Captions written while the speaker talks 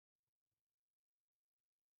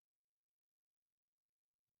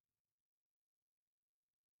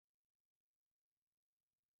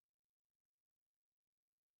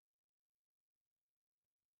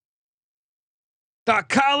The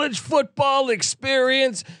college football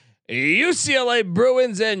experience. UCLA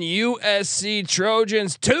Bruins and USC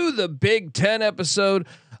Trojans to the Big Ten episode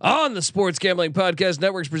on the Sports Gambling Podcast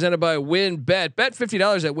Networks presented by WinBet. Bet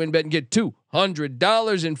 $50 at WinBet and get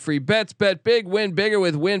 $200 in free bets. Bet big, win bigger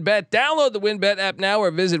with WinBet. Download the WinBet app now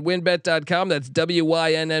or visit winbet.com. That's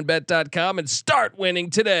WYNNBet.com and start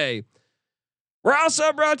winning today. We're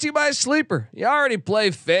also brought to you by Sleeper. You already play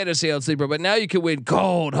fantasy on Sleeper, but now you can win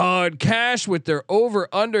cold hard cash with their over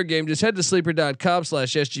under game. Just head to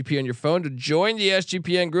sleeper.com/SGP on your phone to join the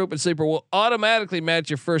SGPN group, and Sleeper will automatically match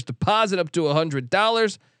your first deposit up to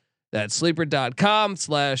 $100. That's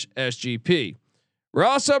sleeper.com/SGP. We're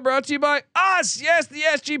also brought to you by us. Yes, the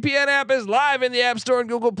SGPN app is live in the App Store and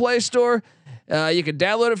Google Play Store. You can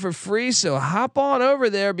download it for free, so hop on over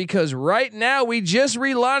there because right now we just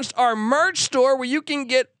relaunched our merch store where you can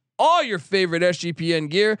get all your favorite SGPN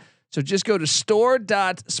gear. So just go to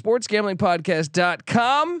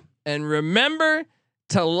store.sportsgamblingpodcast.com and remember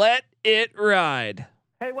to let it ride.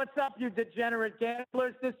 Hey, what's up, you degenerate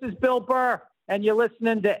gamblers? This is Bill Burr, and you're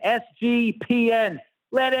listening to SGPN.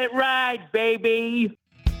 Let it ride, baby.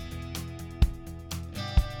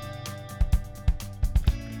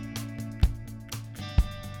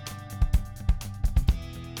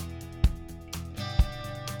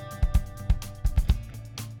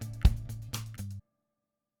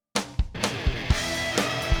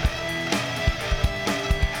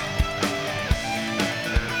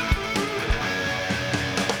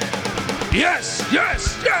 Yes,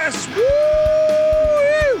 yes, yes. Woo!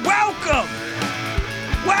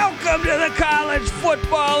 Welcome to the college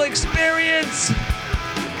football experience.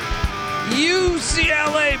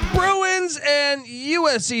 UCLA Bruins and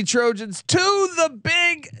USC Trojans to the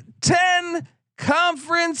Big Ten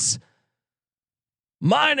Conference.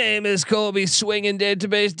 My name is Colby Swinging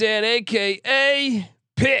Database Dan, aka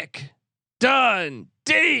Pick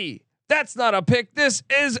Dundee. That's not a pick. This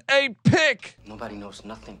is a pick. Nobody knows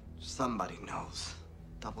nothing. Somebody knows.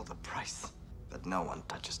 Double the price, but no one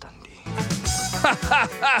touches Dundee.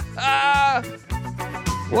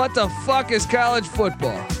 What the fuck is college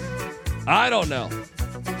football? I don't know.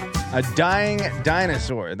 A dying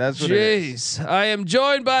dinosaur. That's what it is. Jeez. I am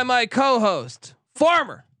joined by my co-host,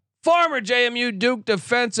 former JMU Duke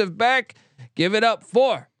defensive back. Give it up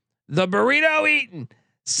for the burrito eating,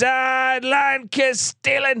 sideline kiss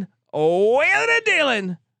stealing, wheeling and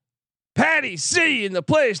dealing, Patty C in the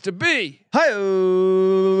place to be.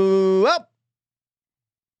 Hi-oh, up.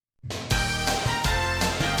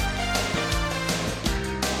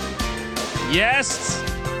 Yes.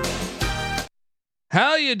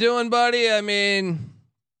 How you doing, buddy? I mean,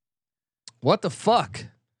 what the fuck?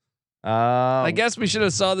 I guess we should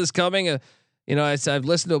have saw this coming. I've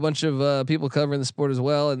listened to a bunch of people covering the sport as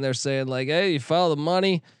well, and they're saying like, "Hey, you follow the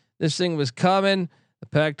money. This thing was coming. The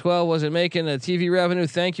Pac-12 wasn't making a TV revenue.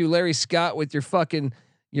 Thank you, Larry Scott, with your fucking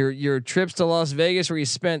your trips to Las Vegas where you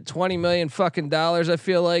spent $20 million fucking dollars. I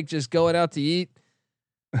feel like just going out to eat.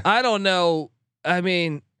 I don't know. I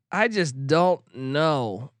mean, I just don't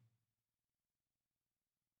know.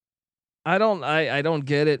 I don't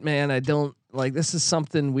get it, man. I don't like. This is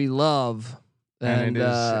something we love, and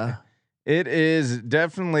it is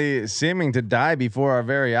definitely seeming to die before our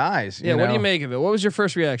very eyes. Yeah. What do you make of it? What was your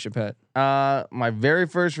first reaction, Pat? My very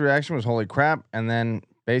first reaction was holy crap, and then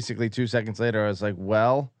basically 2 seconds later, I was like,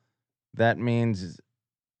 well, that means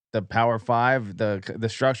the Power Five, the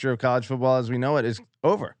structure of college football as we know it, is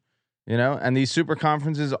over. And these super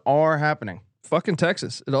conferences are happening. Fucking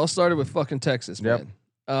Texas. It all started with fucking Texas, yep.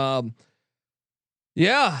 Man.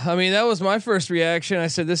 Yeah, I mean that was my first reaction. I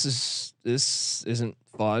said, this isn't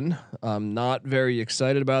fun. I'm not very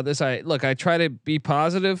excited about this. I try to be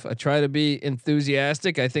positive. I try to be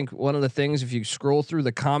enthusiastic. I think one of the things, if you scroll through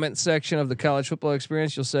the comment section of the college football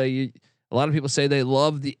experience, you'll say a lot of people say they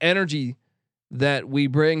love the energy that we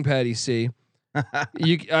bring, Patty C.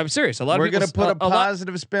 I'm serious. A lot We're of people gonna put a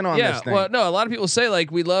positive spin on this thing. Well, no, a lot of people say like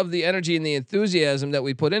we love the energy and the enthusiasm that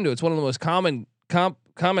we put into it. It's one of the most common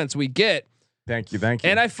comments we get. Thank you.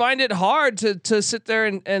 And I find it hard to sit there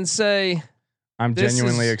and say I'm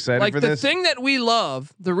genuinely excited like for this. The thing that we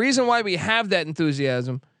love, the reason why we have that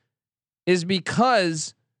enthusiasm is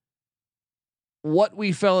because what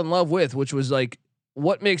we fell in love with, which was like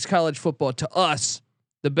what makes college football to us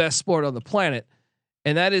the best sport on the planet.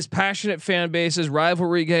 And that is passionate fan bases,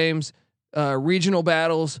 rivalry games, regional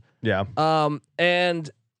battles. Yeah. And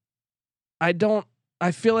I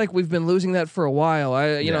feel like we've been losing that for a while.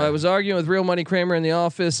 I was arguing with Real Money Kramer in the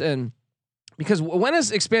office, and because when has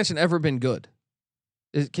expansion ever been good?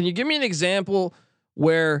 Can you give me an example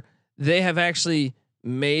where they have actually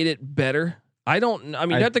made it better I mean,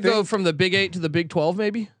 you have to go from the Big 8 to the Big 12,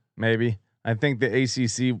 maybe. Maybe. I think the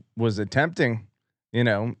ACC was attempting,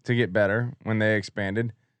 to get better when they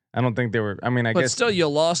expanded. I don't think they were. I mean, I but guess still, you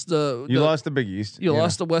lost the lost the Big East. You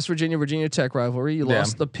lost the West Virginia Tech rivalry. You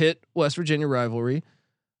lost the Pitt West Virginia rivalry.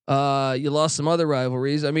 You lost some other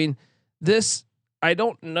rivalries. I mean, this I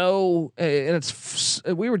don't know, and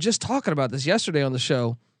we were just talking about this yesterday on the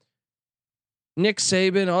show. Nick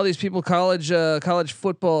Saban, all these people, college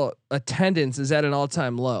football attendance is at an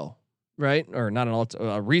all-time low, right? Or not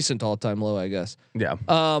a recent all-time low, I guess. Yeah.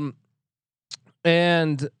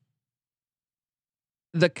 And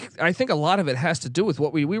I think a lot of it has to do with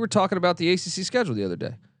what we were talking about the ACC schedule the other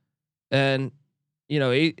day, and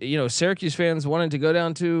Syracuse fans wanted to go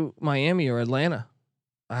down to Miami or Atlanta.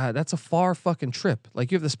 That's a far fucking trip.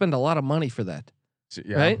 Like you have to spend a lot of money for that,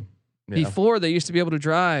 right? Yeah. Before they used to be able to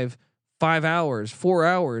drive 5 hours, 4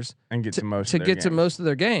 hours, and get to most of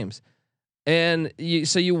their games, and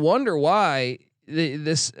you wonder why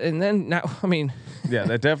this. And then now, I mean, yeah,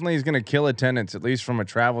 that definitely is going to kill attendance, at least from a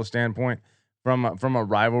travel standpoint, from a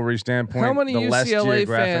rivalry standpoint. How many UCLA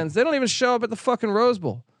fans? They don't even show up at the fucking Rose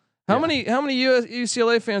Bowl. How many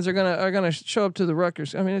UCLA fans are gonna show up to the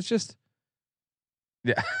Rutgers? I mean, it's just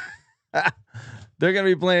they're gonna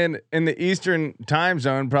be playing in the Eastern time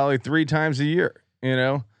zone probably 3 times a year.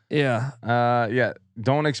 Yeah.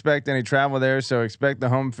 Don't expect any travel there, so expect the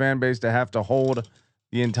home fan base to have to hold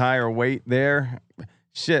the entire weight there.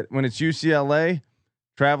 Shit, when it's UCLA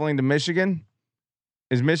traveling to Michigan,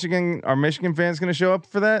 are Michigan fans going to show up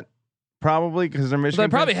for that? Probably, because they're Michigan.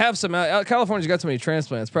 They probably have some. California's got so many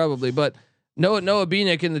transplants, probably. But Noah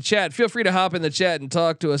Beanick in the chat. Feel free to hop in the chat and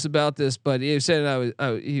talk to us about this. But he said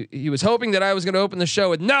he was hoping that I was going to open the show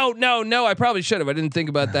with no. I probably should have. I didn't think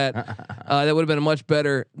about that. That would have been a much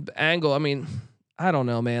better angle. I mean, I don't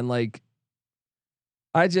know, man. Like,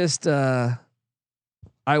 I just I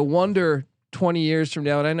wonder 20 years from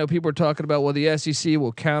now, and I know people are talking about, well, the SEC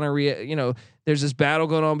will there's this battle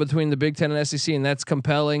going on between the Big Ten and SEC, and that's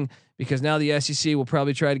compelling because now the SEC will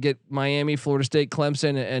probably try to get Miami, Florida State,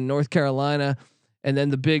 Clemson, and North Carolina, and then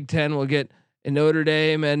the Big Ten will get Notre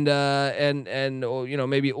Dame and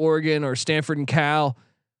maybe Oregon or Stanford and Cal.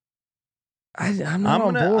 I'm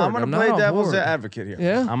gonna play devil's advocate here.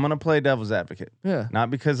 Yeah, I'm gonna play devil's advocate. Yeah,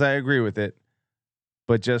 not because I agree with it,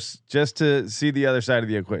 but just to see the other side of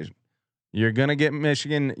the equation. You're gonna get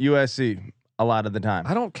Michigan, USC a lot of the time.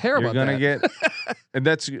 I don't care about that. You're gonna get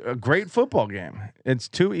that's a great football game. It's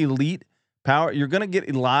 2 elite power. You're gonna get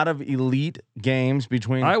a lot of elite games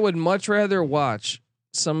between. I would much rather watch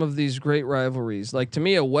some of these great rivalries. Like, to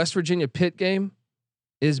me, a West Virginia Pitt game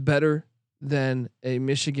is better than a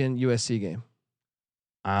Michigan USC game.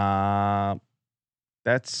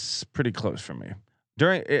 That's pretty close for me.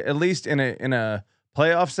 During, at least in a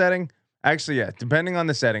playoff setting. Actually, yeah, depending on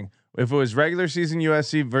the setting. If it was regular season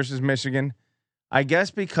USC versus Michigan, I guess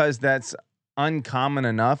because that's uncommon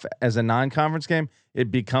enough as a non-conference game, it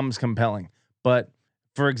becomes compelling. But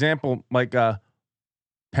for example, like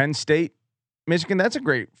Penn State, Michigan, that's a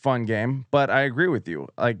great fun game. But I agree with you.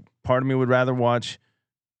 Like, part of me would rather watch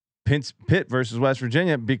Pitt versus West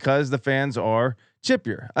Virginia because the fans are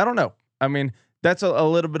chippier. I don't know. I mean, that's a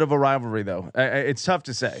little bit of a rivalry, though. It's tough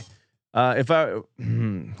to say.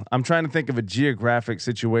 I'm trying to think of a geographic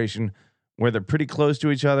situation where they're pretty close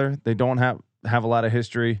to each other. They don't have a lot of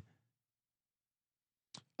history.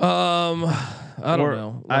 I don't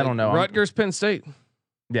know. I don't know. Rutgers, Penn State.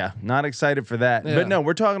 Yeah, not excited for that. Yeah. But no,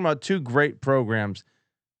 we're talking about 2 great programs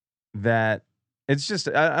that it's just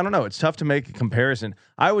I don't know. It's tough to make a comparison.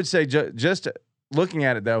 I would say just looking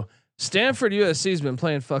at it though. Stanford USC has been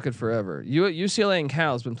playing fucking forever. UCLA and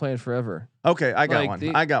Cal has been playing forever. Okay, I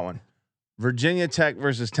got one. Virginia Tech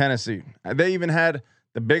versus Tennessee. They even had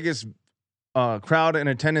the biggest crowd in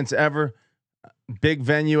attendance ever. Big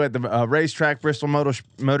venue at the racetrack, Bristol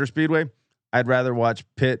Motor Speedway. I'd rather watch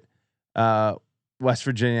Pitt, West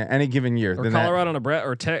Virginia any given year or than Colorado, Nebraska,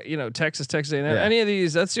 or Texas A&M. Yeah. Any of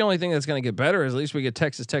these, that's the only thing that's going to get better. Is at least we get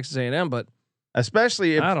Texas A&M, but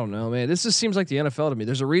especially if, I don't know, man. This just seems like the NFL to me.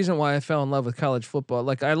 There's a reason why I fell in love with college football.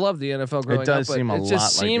 Like, I love the NFL growing up, but it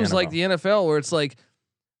just seems like the NFL where it's like,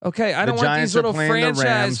 okay, I don't want these little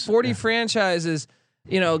 40 franchises,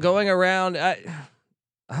 going around.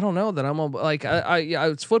 I don't know that I'm like,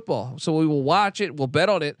 it's football. So we will watch it. We'll bet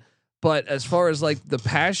on it. But as far as like the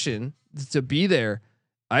passion to be there,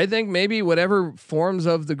 I think maybe whatever forms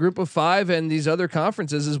of the group of 5 and these other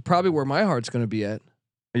conferences is probably where my heart's going to be at.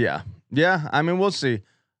 Yeah. Yeah. I mean, we'll see.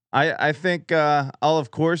 I think I'll of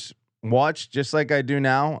course watch, just like I do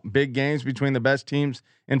now, big games between the best teams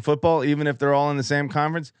in football, even if they're all in the same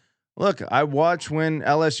conference. look, I watch when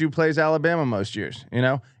LSU plays Alabama most years. You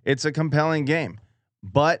know, it's a compelling game,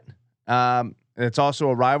 but it's also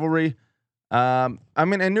a rivalry. I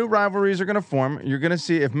mean, and new rivalries are going to form. You're going to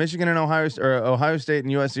see if Michigan and Ohio State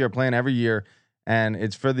and USC are playing every year, and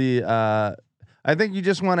it's for the. I think you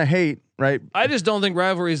just want to hate, right? I just don't think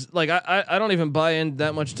rivalries like I don't even buy in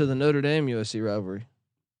that much to the Notre Dame USC rivalry.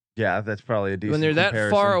 Yeah, that's probably a decent. When they're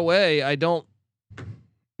that far away, I don't.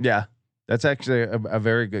 Yeah, that's actually a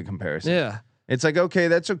very good comparison. Yeah, it's like, okay,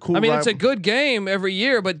 that's a cool. I mean, it's a good game every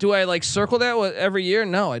year, but do I like circle that every year?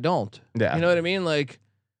 No, I don't. Yeah, you know what I mean. Like,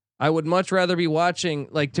 I would much rather be watching.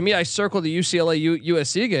 Like, to me, I circle the UCLA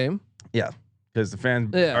USC game. Yeah, because the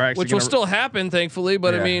fans are actually which will still happen, thankfully.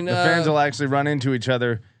 But I mean, the fans will actually run into each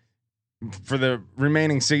other for the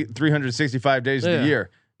remaining 365 days of the year.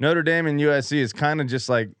 Notre Dame and USC is kind of just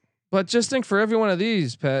like. But just think, for every one of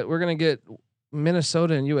these, Pat, we're gonna get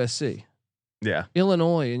Minnesota and USC. Yeah.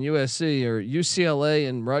 Illinois and USC, or UCLA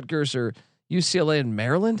and Rutgers, or UCLA and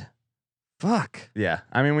Maryland. Fuck. Yeah.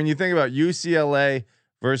 I mean, when you think about UCLA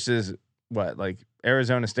versus like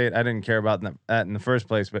Arizona State, I didn't care about that in the first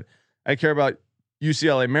place, but I care about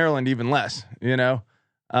UCLA, Maryland even less, you know?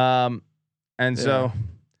 So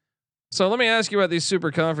let me ask you about these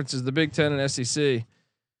super conferences, the Big Ten and SEC.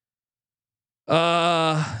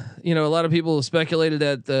 You know, a lot of people speculated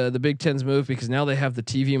that the Big Ten's move because now they have the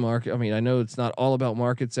TV market. I mean, I know it's not all about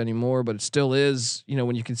markets anymore, but it still is. You know,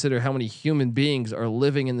 when you consider how many human beings are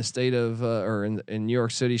living in the state of or in New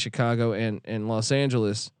York City, Chicago, and Los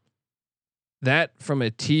Angeles, that from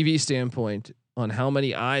a TV standpoint on how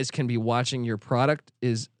many eyes can be watching your product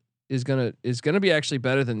is gonna be actually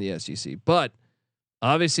better than the SEC. But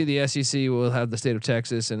obviously, the SEC will have the state of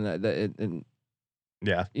Texas and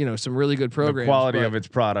yeah, you know, some really good programs. The quality of its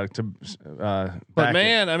product. But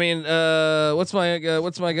man, I mean, what's my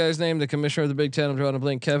guy's name? The commissioner of the Big Ten. I'm drawing a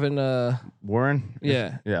blank. Kevin Warren.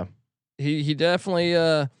 Yeah, yeah. He definitely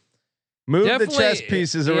moved the chess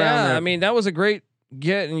pieces around. Yeah, I mean, that was a great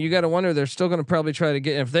get, and you got to wonder they're still going to probably try to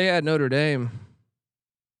get. If they add Notre Dame,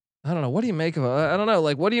 I don't know. What do you make of? I don't know.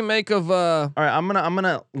 Like, what do you make of? All right, I'm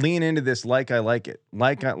gonna lean into this like I like it.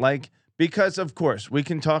 Because of course we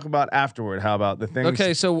can talk about afterward. How about the things?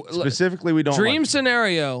 Okay, so specifically we don't dream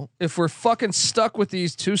scenario. If we're fucking stuck with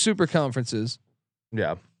these two super conferences,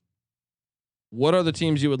 yeah. What are the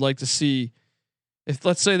teams you would like to see? If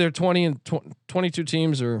let's say they're 20 and 22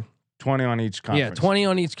 teams, or 20 on each conference. Yeah, 20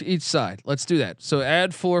 on each side. Let's do that. So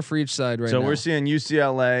add 4 for each side right now. So we're seeing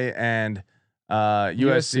UCLA and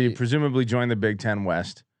USC presumably join the Big Ten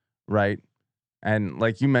West, right? And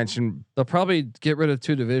like you mentioned, they'll probably get rid of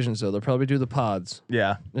 2 divisions though. They'll probably do the pods.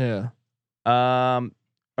 Yeah. Yeah.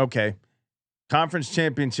 Okay. Conference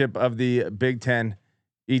championship of the Big Ten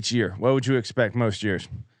each year. What would you expect most years?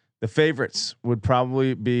 The favorites would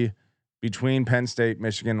probably be between Penn State,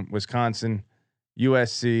 Michigan, Wisconsin,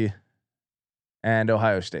 USC, and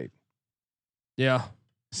Ohio State. Yeah.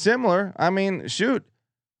 Similar. I mean, shoot.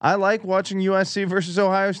 I like watching USC versus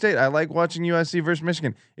Ohio State. I like watching USC versus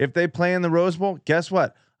Michigan. If they play in the Rose Bowl, guess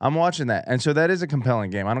what? I'm watching that. And so that is a compelling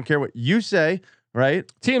game. I don't care what you say,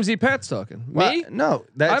 right? TMZ Pat's talking. Well, Me? No.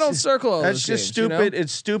 I don't circle all that's those just games, stupid. You know?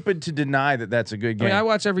 It's stupid to deny that that's a good game. I mean, I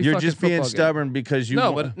watch every You're fucking just being football stubborn game. because you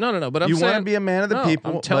No, but I'm you saying, want to be a man of the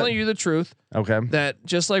people. I'm telling you the truth. Okay. That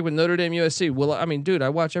just like with Notre Dame USC, well, I mean, dude, I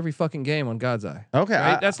watch every fucking game on God's eye. Okay.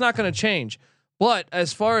 Right? That's not going to change. But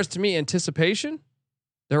as far as to me, anticipation,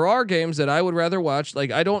 there are games that I would rather watch. Like,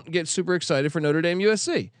 I don't get super excited for Notre Dame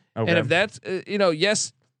USC. Okay. And if that's,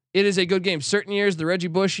 yes, it is a good game. Certain years, the Reggie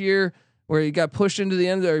Bush year where he got pushed into the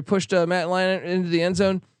end, or he pushed Matt Lyon into the end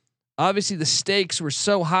zone. Obviously, the stakes were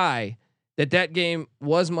so high that game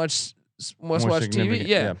was must watch TV.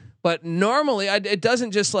 Yeah. But normally, it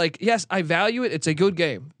doesn't just like, yes, I value it. It's a good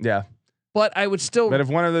game. Yeah. But I would still. But if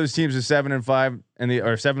one of those teams is 7-5 or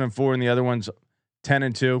 7-4 and the other one's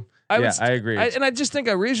 10-2. I agree. And I just think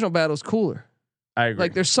a regional battle is cooler. I agree.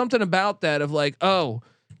 Like, there's something about that of like, oh,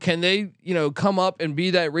 can they, come up and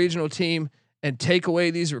be that regional team and take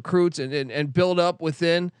away these recruits and build up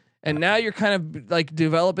within? And now you're kind of like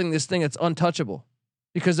developing this thing that's untouchable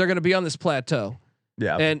because they're going to be on this plateau.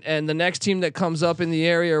 Yeah. And the next team that comes up in the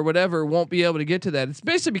area or whatever won't be able to get to that. It's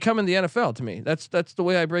basically becoming the NFL to me. That's the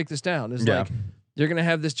way I break this down. Is like you're going to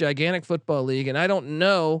have this gigantic football league, and I don't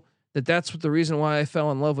know that's the reason why I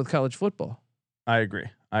fell in love with college football. I agree.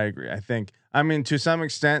 I think, to some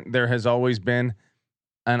extent, there has always been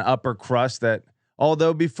an upper crust that,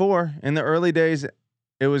 although before in the early days,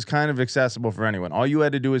 it was kind of accessible for anyone. All you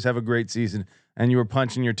had to do was have a great season, and you were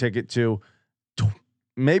punching your ticket to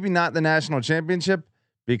maybe not the national championship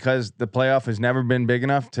because the playoff has never been big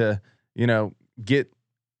enough to, get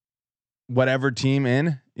whatever team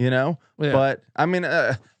in, Yeah. But I mean,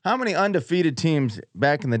 how many undefeated teams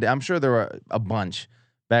back in the day? I'm sure there were a bunch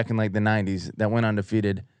back in like the 90s that went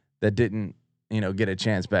undefeated that didn't, get a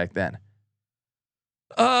chance back then.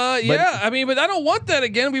 Yeah. I mean, but I don't want that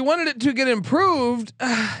again. We wanted it to get improved,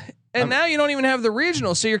 and now you don't even have the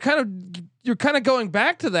regional. So you're kind of going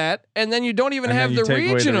back to that, and then you don't even have the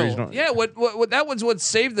regional. Yeah. What that was what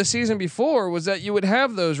saved the season before was that you would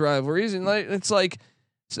have those rivalries, and it's like.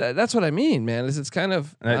 So that's what I mean, man. It's kind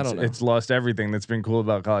of I don't know. It's lost everything that's been cool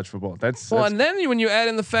about college football. And then when you add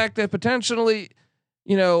in the fact that potentially,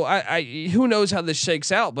 I who knows how this shakes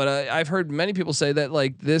out, but I've heard many people say that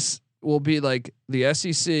like this will be like the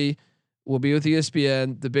SEC will be with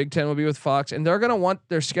ESPN, the Big Ten will be with Fox, and they're gonna want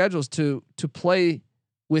their schedules to play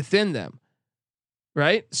within them,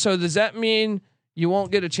 right? So does that mean you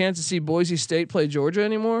won't get a chance to see Boise State play Georgia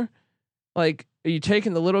anymore? Like. Are you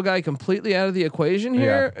taking the little guy completely out of the equation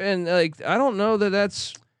here? Yeah. And like, I don't know.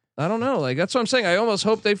 I don't know. Like, that's what I'm saying. I almost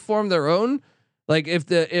hope they form their own. Like if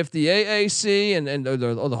the AAC and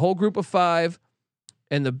the whole group of 5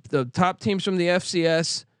 and the top teams from the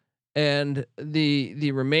FCS and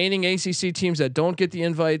the remaining ACC teams that don't get the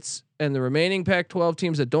invites and the remaining Pac-12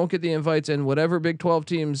 teams that don't get the invites and whatever Big 12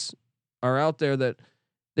 teams are out there that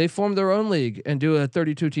they form their own league and do a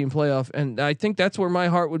 32 team playoff. And I think that's where my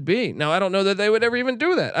heart would be. Now, I don't know that they would ever even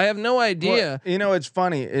do that. I have no idea. Well, it's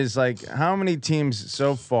funny is like how many teams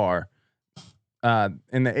so far in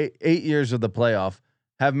the 8 years of the playoff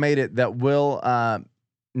have made it that will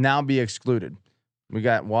now be excluded. We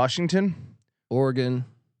got Washington, Oregon,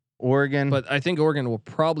 but I think Oregon will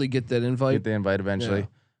probably get that invite. Get the invite eventually.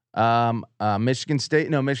 Yeah. Michigan State.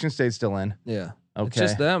 No, Michigan State's still in. Yeah. Okay. It's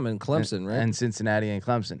just them and Clemson, right? And Cincinnati and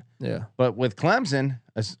Clemson. Yeah. But with Clemson,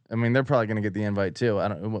 I mean, they're probably going to get the invite too. I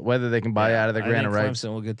don't know whether they can buy out of the grant of rights. Clemson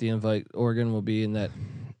will get the invite. Oregon will be in that.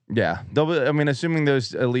 Yeah. They'll be, I mean, assuming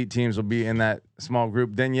those elite teams will be in that small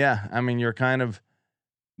group, then yeah, I mean, you're kind of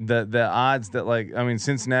the odds that like, I mean,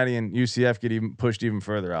 Cincinnati and UCF get even pushed even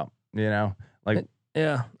further out, like.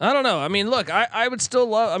 Yeah. I don't know. I mean, look, I would still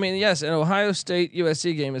love, I mean, yes, an Ohio State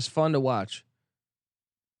USC game is fun to watch.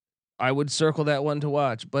 I would circle that one to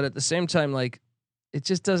watch, but at the same time, like it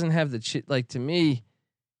just doesn't have the like to me.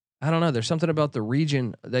 I don't know. There's something about the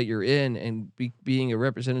region that you're in and being a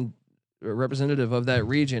representative of that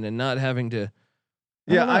region and not having to.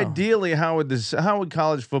 Yeah. Ideally, how would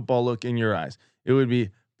college football look in your eyes? It would be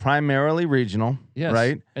primarily regional, yes,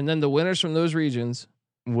 right? And then the winners from those regions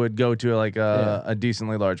would go to like a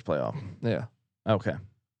decently large playoff. Yeah. Okay.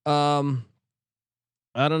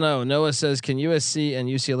 I don't know. Noah says, can USC and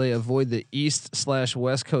UCLA avoid the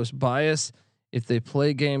East/West Coast bias if they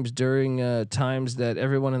play games during times that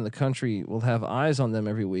everyone in the country will have eyes on them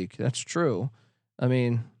every week? That's true. I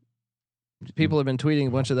mean, people have been tweeting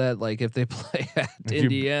a bunch of that. Like if they play at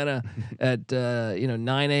Indiana at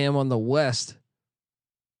 9 a.m. on the West.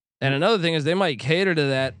 And another thing is they might cater to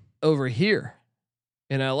that over here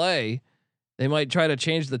in LA. They might try to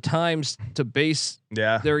change the times to base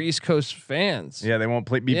their East Coast fans. Yeah, they won't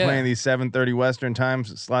be playing these 7:30 Western time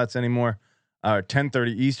slots anymore, or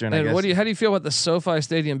 10:30 Eastern. And I guess. How do you feel about the SoFi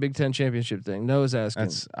Stadium Big Ten championship thing? Noah's asking.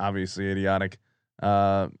 That's obviously idiotic.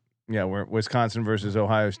 We're Wisconsin versus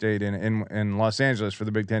Ohio State in Los Angeles for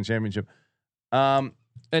the Big Ten championship. And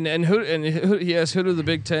who do the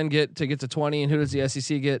Big Ten get to 20, and who does the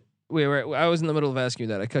SEC get? I was in the middle of asking you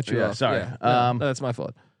that. I cut you off. Sorry. Yeah, no, that's my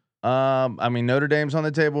fault. I mean, Notre Dame's on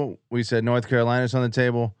the table. We said North Carolina's on the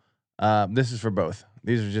table. This is for both.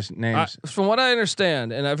 These are just names. From what I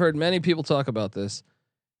understand, and I've heard many people talk about this,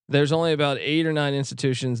 there's only about 8 or 9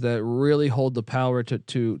 institutions that really hold the power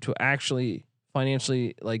to actually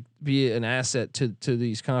financially like be an asset to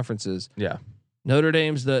these conferences. Yeah. Notre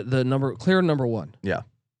Dame's the clear number 1. Yeah.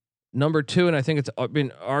 Number 2, and I think it's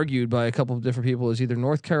been argued by a couple of different people, is either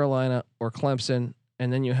North Carolina or Clemson,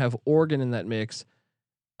 and then you have Oregon in that mix.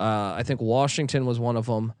 I think Washington was one of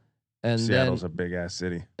them, and Seattle's a big ass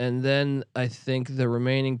city. And then I think the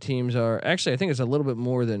remaining teams are actually I think it's a little bit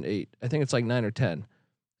more than 8. I think it's like 9 or 10.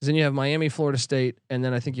 Then you have Miami, Florida State, and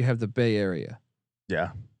then I think you have the Bay Area.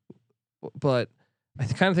 Yeah, but I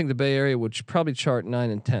kind of think the Bay Area would probably chart 9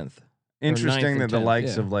 and 10th. Interesting that the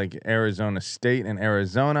likes of like Arizona State and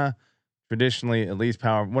Arizona traditionally at least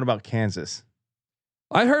power. What about Kansas?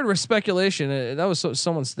 I heard speculation. That was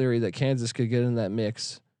someone's theory that Kansas could get in that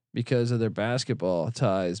mix because of their basketball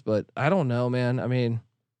ties, but I don't know, man. I mean,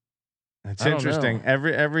 it's interesting.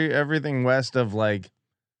 Everything west of like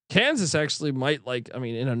Kansas actually might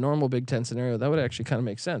in a normal Big Ten scenario, that would actually kind of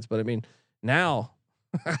make sense. But I mean, now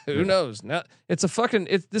who knows? Now this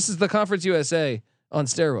is the Conference USA on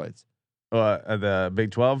steroids. The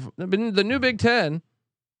Big 12. The new Big Ten.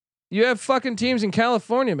 You have fucking teams in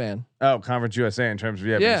California, man. Oh, Conference USA in terms of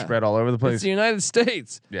being spread all over the place. It's the United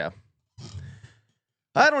States. Yeah.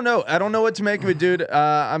 I don't know. I don't know what to make of it, dude.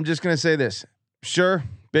 I'm just gonna say this. Sure,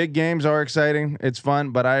 big games are exciting. It's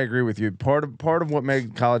fun, but I agree with you. Part of what makes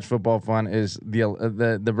college football fun is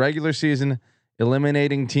the regular season,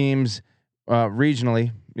 eliminating teams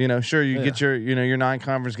regionally. You know, sure you get your your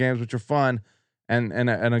non-conference games, which are fun, and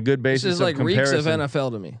a good basis. This is of like comparison. reeks of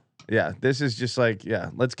NFL to me. Yeah, this is just like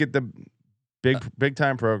let's get the big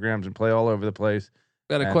time programs and play all over the place.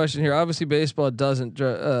 Got a question here. Obviously, baseball doesn't,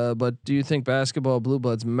 but do you think basketball blue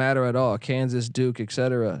bloods matter at all? Kansas, Duke,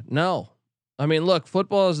 etc. No, I mean, look,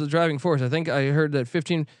 football is the driving force. I think I heard that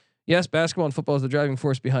 15. Yes, basketball and football is the driving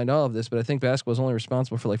force behind all of this, but I think basketball is only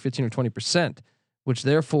responsible for like 15 or 20%, which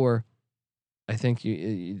therefore, I think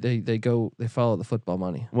they follow the football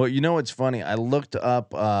money. Well, you know what's funny? I looked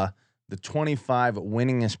up the 25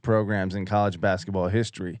 winningest programs in college basketball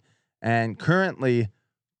history, and currently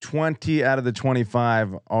 20 out of the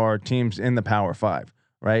 25 are teams in the Power 5,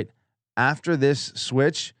 right? After this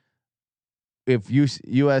switch, if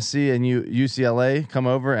USC and UCLA come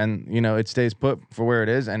over and it stays put for where it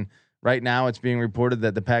is, and right now it's being reported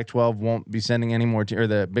that the Pac-12 won't be sending any more or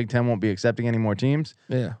the Big Ten won't be accepting any more teams.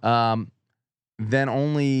 Yeah. Then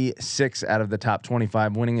only 6 out of the top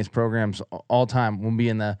 25 winningest programs all time will be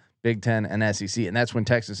in the Big Ten and SEC, and that's when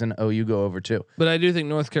Texas and OU go over too. But I do think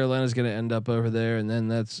North Carolina is going to end up over there, and then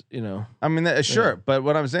that's I mean, sure, but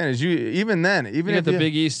what I'm saying is, even if the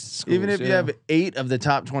Big East schools, even if you have 8 of the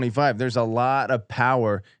top 25, there's a lot of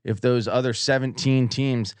power if those other 17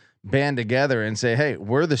 teams band together and say, "Hey,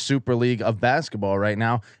 we're the Super League of basketball right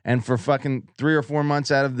now," and for fucking 3 or 4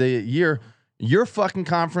 months out of the year, your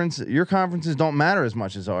conferences don't matter as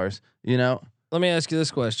much as ours, Let me ask you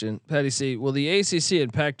this question, Patty C. Will the ACC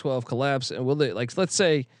and Pac-12 collapse, and will they, like, let's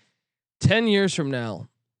say 10 years from now,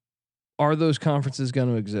 are those conferences going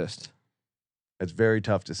to exist? It's very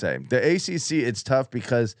tough to say. The ACC, it's tough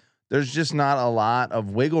because there's just not a lot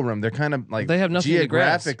of wiggle room. They're kind of like they have nothing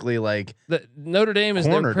geographically to like Notre Dame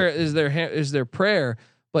is their prayer,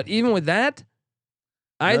 but even with that,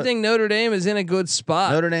 I think Notre Dame is in a good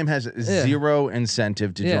spot. Notre Dame has zero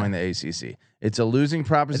incentive to join the ACC. It's a losing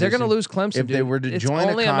proposition. They're going to lose Clemson. If they were to join,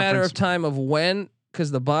 it's only a matter of time of when,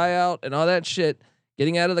 because the buyout and all that shit,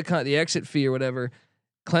 getting out of the exit fee or whatever,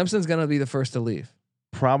 Clemson's going to be the first to leave.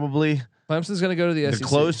 Probably. Clemson's going to go to the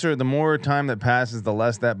SEC. The more time that passes, the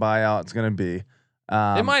less that buyout's going to be.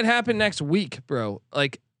 It might happen next week, bro.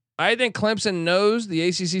 Like, I think Clemson knows the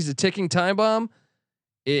ACC is a ticking time bomb.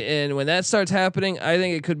 And when that starts happening, I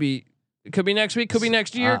think it could be next week, could be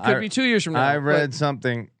next year, could be 2 years from now. I read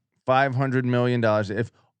something, $500 million.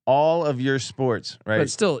 If all of your sports, right?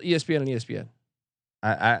 But still, ESPN and ESPN.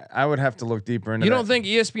 I would have to look deeper into. You don't think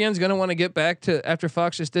ESPN's going to want to get back to after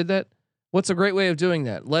Fox just did that? What's a great way of doing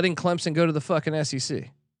that? Letting Clemson go to the fucking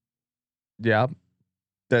SEC. Yeah,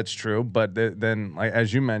 that's true. But then, like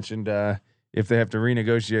as you mentioned, if they have to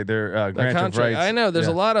renegotiate their grant of rights, I know there's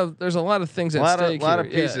a lot of things at stake. A lot of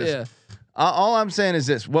pieces. Yeah. All I'm saying is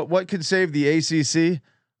this: what could save the ACC?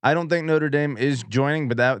 I don't think Notre Dame is joining,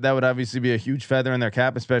 but that would obviously be a huge feather in their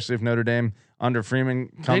cap, especially if Notre Dame under Freeman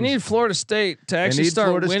comes. They need Florida State to actually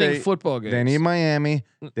start winning football games. They need Miami.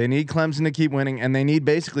 They need Clemson to keep winning, and they need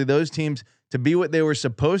basically those teams to be what they were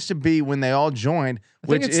supposed to be when they all joined.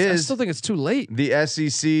 I still think it's too late. The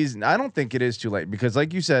SEC's. I don't think it is too late because,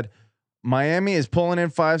 like you said, Miami is pulling in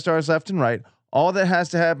 5 stars left and right. All that has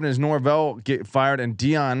to happen is Norvell get fired and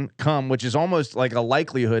Dion come, which is almost like a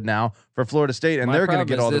likelihood now for Florida State, and they're going to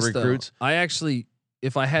get all the recruits. Though. I actually,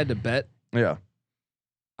 if I had to bet,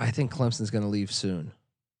 I think Clemson's going to leave soon.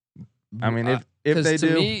 I mean, if they do,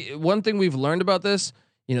 to me, one thing we've learned about this,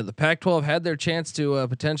 the Pac-12 had their chance to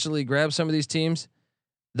potentially grab some of these teams.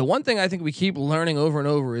 The one thing I think we keep learning over and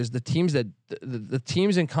over is the teams that the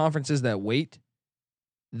teams in conferences that wait,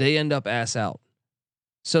 they end up ass out.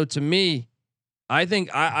 So to me, I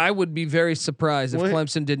think I would be very surprised if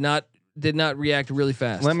Clemson did not react really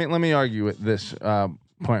fast. Let me argue with this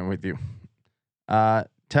point with you.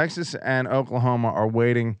 Texas and Oklahoma are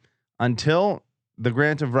waiting until the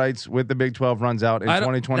grant of rights with the Big 12 runs out in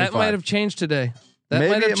 2025. That might have changed today.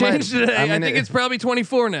 Might have changed today. I think it's probably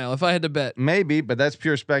 24 now, if I had to bet. Maybe, but that's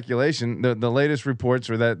pure speculation. The latest reports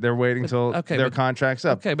are that they're waiting till their contract's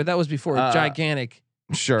up. Okay, but that was before a gigantic,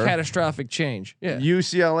 catastrophic change. Yeah.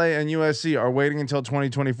 UCLA and USC are waiting until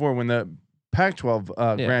 2024 when the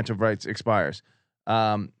Pac-12 grant of rights expires.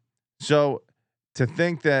 So to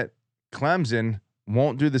think that Clemson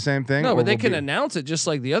won't do the same thing. No, but they can announce it just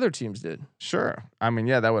like the other teams did. Sure. I mean,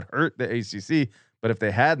 that would hurt the ACC. But if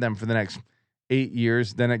they had them for the next 8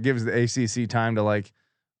 years, then it gives the ACC time to like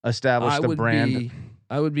establish the brand.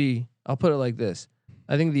 I'll put it like this.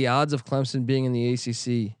 I think the odds of Clemson being in the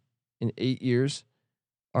ACC in 8 years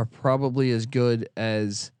are probably as good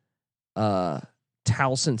as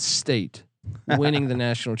Towson State winning the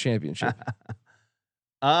national championship.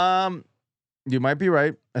 You might be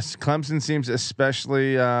right. Clemson seems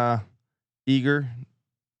especially eager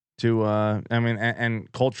to,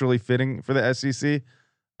 and culturally fitting for the SEC.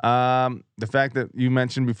 The fact that you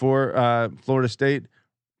mentioned before, Florida State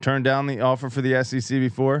turned down the offer for the SEC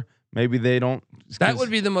before. Maybe they don't. That would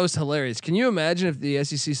be the most hilarious. Can you imagine if the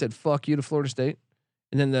SEC said "fuck you" to Florida State,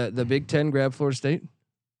 and then the Big Ten grabbed Florida State?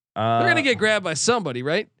 They're gonna get grabbed by somebody,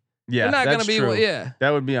 right? Yeah, they're not gonna be. True. Yeah,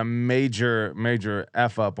 that would be a major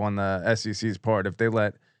f up on the SEC's part if they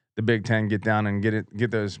let the Big Ten get down and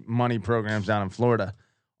get those money programs down in Florida.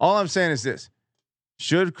 All I'm saying is this: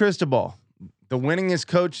 should Cristobal, the winningest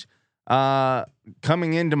coach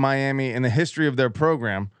coming into Miami in the history of their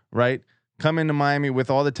program, right? Come into Miami with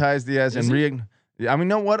all the ties he has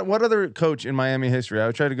what other coach in Miami history? I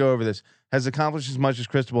would try to go over this has accomplished as much as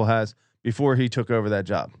Cristobal has before he took over that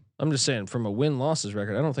job. I'm just saying, from a win-losses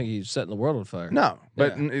record, I don't think he's setting the world on fire. No,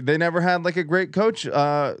 but they never had like a great coach,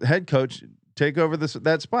 head coach, take over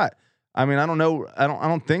that spot. I mean, I don't know. I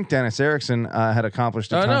don't think Dennis Erickson had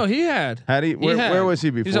accomplished. No, he had. Had he? Where was he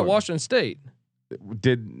before? He's at Washington State.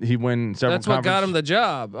 Did he win several? That's what got him the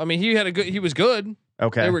job. I mean, he was good.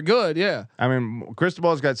 Okay, they were good. Yeah. I mean,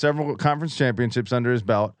 Cristobal's got several conference championships under his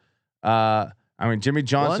belt. Jimmy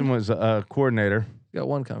Johnson was a coordinator. Got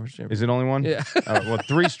one conference championship. Is it only one? Yeah.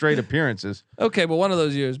 3 straight appearances. Okay, but one of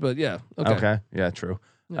those years. But yeah. Okay. Yeah. True.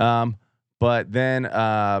 Yeah. But then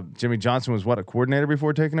Jimmy Johnson was a coordinator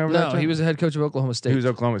before taking over? No, he was the head coach of Oklahoma State. He was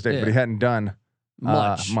Oklahoma State, but he hadn't done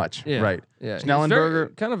much. Yeah. Right. Yeah.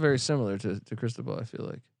 Schnellenberger, kind of very similar to Cristobal, I feel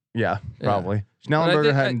like. Yeah, probably.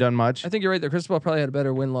 Schnellenberger hadn't done much. I think you're right there. Cristobal probably had a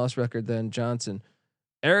better win-loss record than Johnson.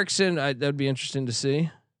 Erickson, that'd be interesting to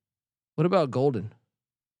see. What about Golden?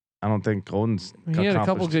 I don't think Golden's. He had a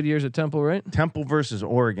couple good years at Temple, right? Temple versus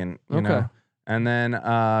Oregon, you know. And then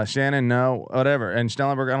Shannon, no, whatever. And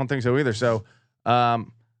Schnellenberger, I don't think so either. So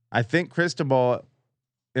I think Cristobal,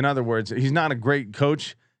 in other words, he's not a great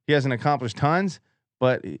coach. He hasn't accomplished tons,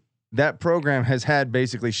 but that program has had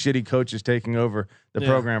basically shitty coaches taking over the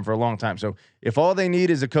program for a long time. So if all they need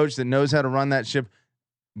is a coach that knows how to run that ship,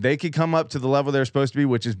 they could come up to the level they're supposed to be,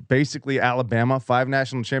 which is basically Alabama, 5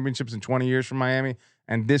 national championships in 20 years from Miami,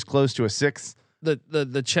 and this close to a 6th.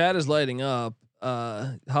 The chat is lighting up.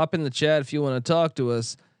 Hop in the chat if you want to talk to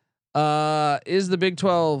us. Is the Big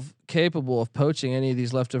 12 capable of poaching any of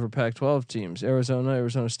these leftover Pac-12 teams?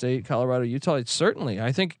 Arizona State, Colorado, Utah? Certainly.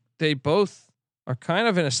 I think they both are kind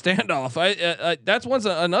of in a standoff. That's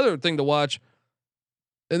another thing to watch,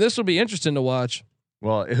 and this will be interesting to watch.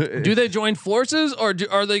 Well, do they join forces, or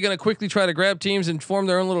are they going to quickly try to grab teams and form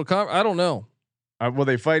their own little? I don't know. Will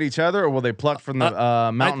they fight each other, or will they pluck from the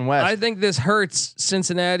Mountain West? I think this hurts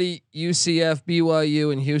Cincinnati, UCF,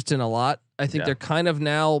 BYU, and Houston a lot. I think they're kind of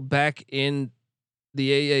now back in the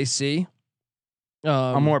AAC.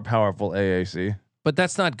 A more powerful AAC, but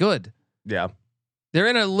that's not good. Yeah. They're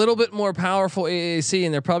in a little bit more powerful AAC,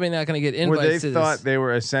 and they're probably not going to get invites. Where they thought they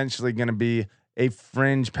were essentially going to be a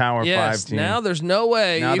fringe Power 5 team. Now there's no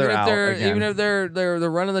way. Now even if they're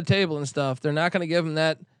running the table and stuff, they're not going to give them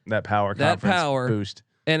that power boost.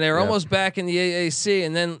 And they're almost back in the AAC,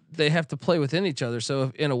 and then they have to play within each other.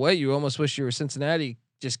 So in a way, you almost wish you were Cincinnati,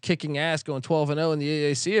 just kicking ass, going 12-0 in the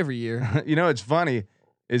AAC every year. You know, it's funny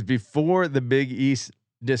is before the Big East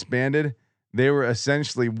disbanded, they were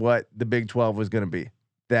essentially what the Big 12 was going to be.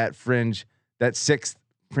 That fringe, that 6th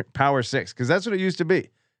Power 6, because that's what it used to be,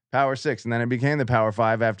 Power 6, and then it became the Power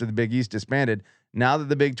 5 after the Big East disbanded. Now that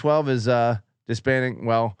the Big 12 is disbanding,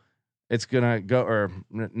 well, it's gonna go or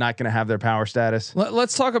not gonna have their power status.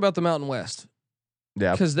 Let's talk about the Mountain West.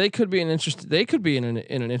 Yeah, because they could be in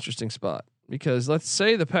an interesting spot. Because let's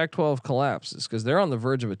say the Pac-12 collapses, because they're on the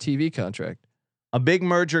verge of a TV contract. A big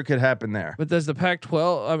merger could happen there. But does the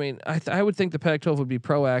Pac-12? I mean, I would think the Pac-12 would be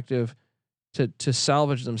proactive to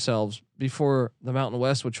salvage themselves before the Mountain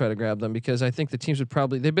West would try to grab them, because I think the teams would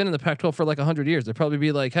they've been in the Pac-12 for like 100 years. They'd probably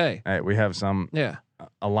be like, hey, we have some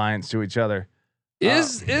alliance to each other.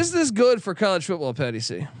 Is this good for college football, Patty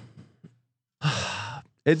C?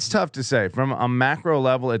 It's tough to say. From a macro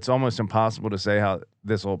level, it's almost impossible to say how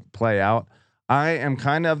this will play out. I am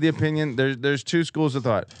kind of the opinion there's 2 schools of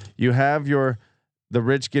thought. You have the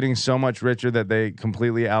rich getting so much richer that they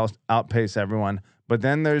completely outpace everyone. But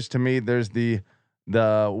then there's the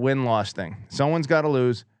win-loss thing. Someone's got to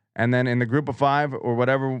lose. And then in the group of 5 or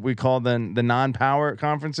whatever we call the non-power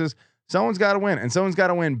conferences, someone's got to win, and someone's got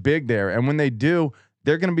to win big there. And when they do,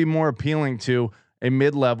 they're going to be more appealing to a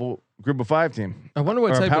mid-level group of 5 team. I wonder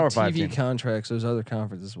what type of TV TV contracts those other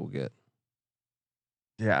conferences will get.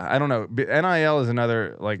 Yeah, I don't know. NIL is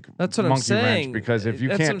another that's what monkey I'm saying. wrench, because if you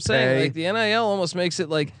that's can't what I'm saying. pay, Like the NIL almost makes it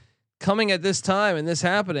like coming at this time and this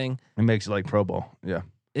happening. it makes it like Pro Bowl. Yeah,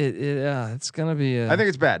 it's gonna be. I think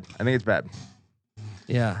it's bad.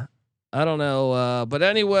 Yeah, I don't know. But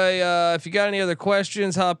anyway, if you got any other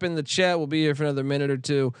questions, hop in the chat. We'll be here for another minute or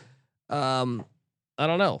two. I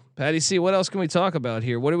don't know, Patty C. What else can we talk about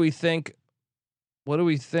here? What do we think? What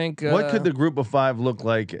could the group of 5 look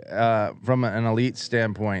like from an elite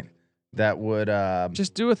standpoint that would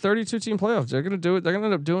just do a 32 team playoff? They're gonna do it. They're gonna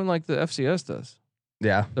end up doing like the FCS does.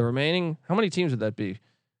 Yeah. The remaining, how many teams would that be?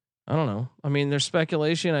 I don't know. I mean, there's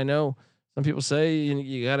speculation. I know some people say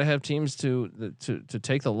you got to have teams to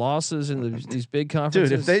take the losses in these big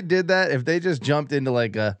conferences. Dude, if they did that, if they just jumped into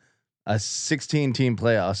like a 16 team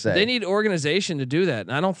playoff, say they need organization to do that.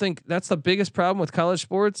 And I don't think that's the biggest problem with college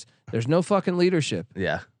sports. There's no fucking leadership.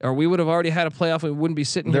 Yeah. Or we would have already had a playoff and we wouldn't be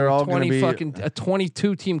sitting They're here all with gonna be a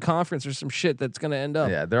 22 team conference or some shit that's going to end up.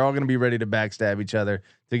 Yeah, they're all going to be ready to backstab each other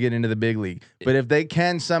to get into the big league. But if they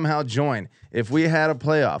can somehow join, if we had a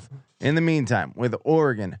playoff in the meantime with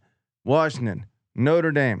Oregon, Washington,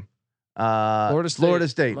 Notre Dame, Florida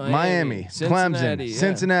State, Miami, Clemson,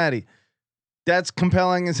 Cincinnati, that's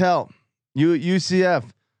compelling as hell. UCF,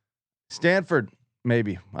 Stanford,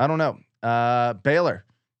 maybe. I don't know. Baylor,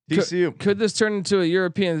 TCU. Could this turn into a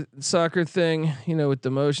European soccer thing, with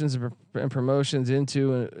demotions and promotions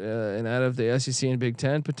into and out of the SEC and Big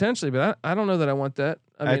Ten? Potentially, but I don't know that I want that.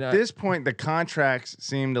 At this point, the contracts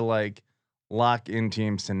seem to like lock in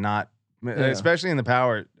teams to not, especially in the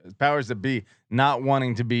powers that be, not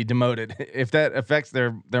wanting to be demoted. If that affects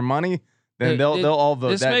their money, then they'll all vote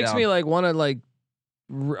that down. This makes me want to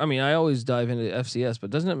I always dive into FCS, but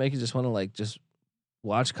doesn't it make you just want to just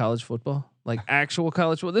watch college football, like actual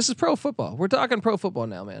college football? This is pro football. We're talking pro football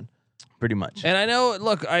now, man. Pretty much. And I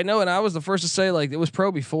know, and I was the first to say it was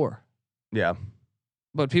pro before. Yeah.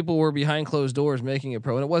 But people were behind closed doors making it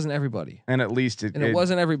pro, and it wasn't everybody. And at least it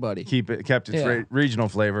wasn't everybody. Kept its regional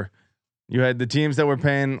flavor. You had the teams that were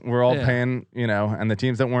paying, paying, and the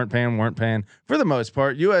teams that weren't paying for the most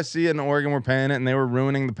part. USC and Oregon were paying it, and they were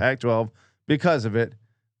ruining the Pac-12 because of it.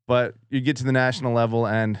 But you get to the national level,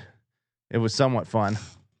 and it was somewhat fun.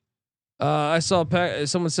 I saw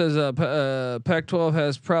someone says Pac-12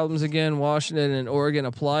 has problems again. Washington and Oregon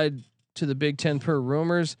applied to the Big Ten per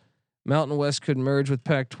rumors. Mountain West could merge with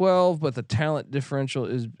Pac-12, but the talent differential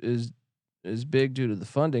is big due to the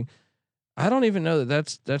funding. I don't even know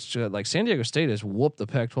that's like San Diego State has whooped the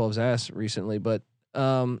Pac-12's ass recently, but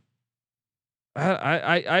I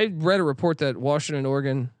read a report that Washington,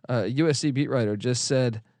 Oregon, USC beat writer just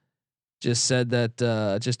said that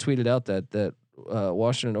tweeted out that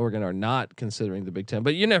Washington and Oregon are not considering the Big Ten,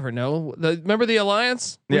 but you never know. Remember the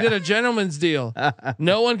alliance? We did a gentleman's deal.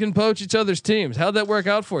 No one can poach each other's teams. How'd that work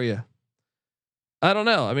out for you? I don't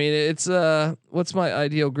know. I mean, it's what's my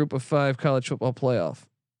ideal group of 5 college football playoff?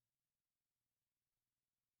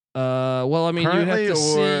 Well, I mean, you'd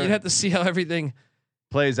have to see how everything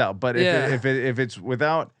plays out. But if it's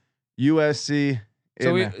without USC,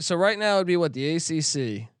 so right now it'd be what, the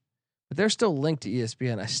ACC, but they're still linked to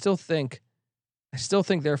ESPN. I still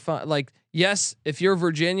think they're fine. Like, yes, if you're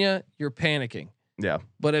Virginia, you're panicking. Yeah.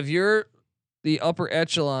 But if you're the upper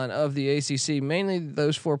echelon of the ACC, mainly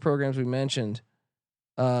those 4 programs we mentioned,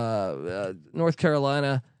 North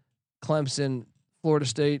Carolina, Clemson, Florida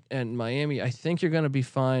State, and Miami, I think you're going to be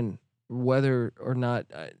fine whether or not.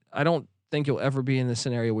 I don't think you'll ever be in the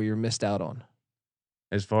scenario where you're missed out on.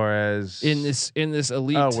 As far as in this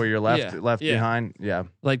elite, where you're left behind. Yeah.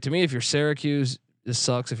 Like, to me, if you're Syracuse, this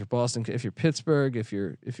sucks. If you're Boston, if you're Pittsburgh, if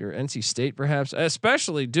you're NC State, perhaps,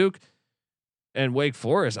 especially Duke and Wake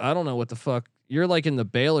Forest, I don't know what the fuck. You're like in the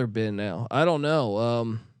Baylor bin now. I don't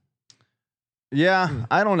know.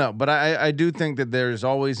 I don't know, but I do think that there's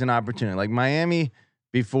always an opportunity. Like Miami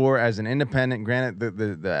before, as an independent, granted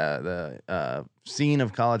the scene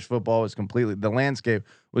of college football was the landscape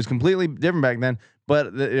was completely different back then.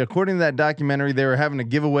 But according to that documentary, they were having to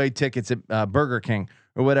give away tickets at Burger King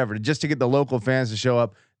or whatever just to get the local fans to show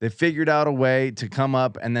up. They figured out a way to come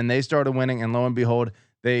up, and then they started winning. And lo and behold,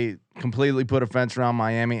 they completely put a fence around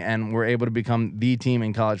Miami and were able to become the team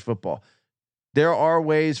in college football. There are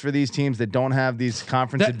ways for these teams that don't have these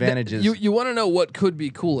conference advantages. You want to know what could be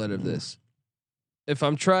cool out of this? If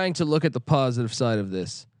I'm trying to look at the positive side of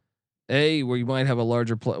this, where you might have a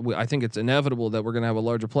larger I think it's inevitable that we're going to have a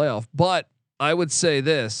larger playoff, but I would say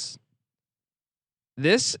this.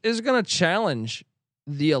 This is going to challenge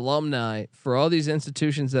the alumni for all these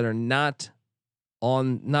institutions that are not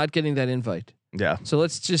getting that invite. Yeah. So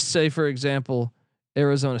let's just say, for example,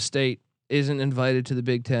 Arizona State isn't invited to the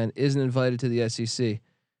Big Ten, isn't invited to the SEC.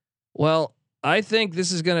 Well, I think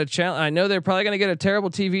this is going to challenge. I know they're probably going to get a terrible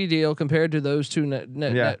TV deal compared to those two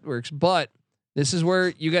networks, but this is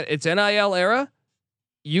where you get it's NIL era.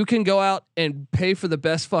 You can go out and pay for the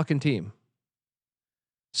best fucking team.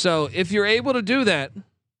 So if you're able to do that,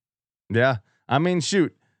 yeah, I mean,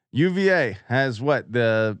 shoot, UVA has what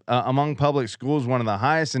the among public schools one of the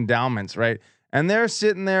highest endowments, right? And they're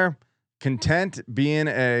sitting there content being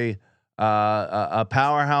a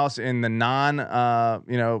powerhouse in the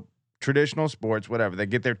non traditional sports, whatever. They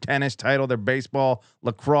get their tennis title, their baseball,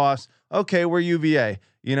 lacrosse. Okay, we're UVA.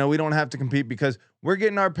 We don't have to compete because we're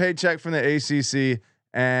getting our paycheck from the ACC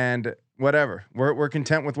and whatever. We're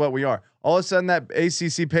content with what we are. All of a sudden that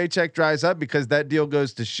ACC paycheck dries up because that deal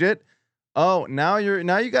goes to shit. Oh, now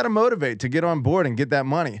you got to motivate to get on board and get that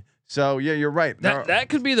money. So yeah, you're right. That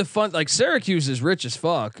could be the fun. Like Syracuse is rich as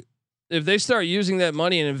fuck. If they start using that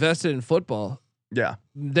money and invest it in football, yeah,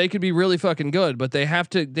 they could be really fucking good. But they have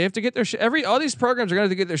to get their shit. All these programs are going to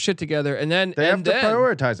have to get their shit together, and then they have to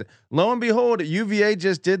prioritize it. Lo and behold, UVA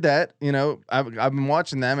just did that. I've been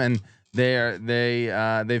watching them, and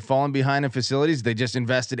they've fallen behind in facilities. They just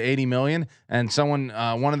invested $80 million, and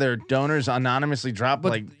one of their donors anonymously dropped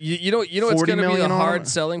you know what's going to be the hard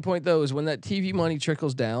selling point though is when that TV money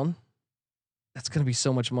trickles down. That's going to be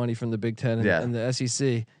so much money from the Big Ten and the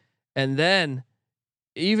SEC, and then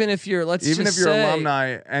even if you're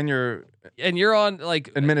alumni and you're on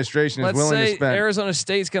like administration is willing to spend. Arizona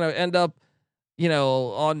State's going to end up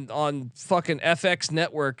on fucking FX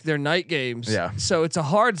network, their night games. Yeah. So it's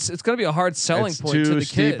going to be a hard selling point to the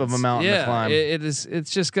kids. Too steep of a mountain to climb. It is.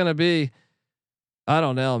 It's just going to be, I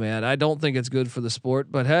don't know, man. I don't think it's good for the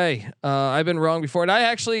sport, but hey, I've been wrong before. And I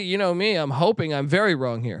actually, me, I'm hoping I'm very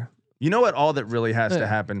wrong here. You know what? All that really has to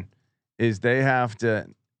happen is they have to,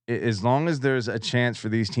 as long as there's a chance for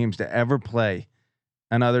these teams to ever play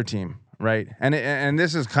another team. Right. And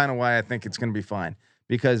this is kind of why I think it's going to be fine.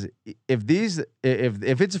 Because if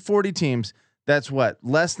it's 40 teams, that's what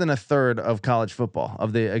less than a third of college football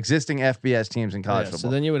of the existing FBS teams in college football. So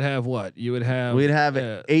then you would have what? We'd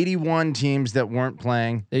have 81 teams that weren't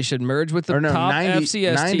playing. They should merge with the top 90,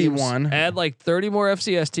 FCS 91. teams. Add like 30 more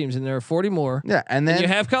FCS teams in there, 40 more. Yeah, and then you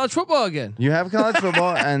have college football again. You have college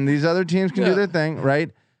football, and these other teams can do their thing,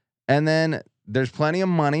 right? And then there's plenty of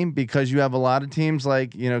money because you have a lot of teams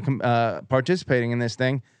like participating in this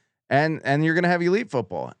thing. And you're going to have elite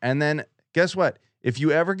football. And then guess what? If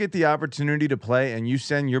you ever get the opportunity to play and you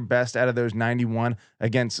send your best out of those 91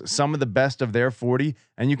 against some of the best of their 40,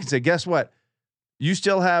 and you can say, guess what? You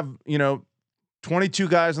still have, 22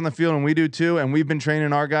 guys on the field and we do too. And we've been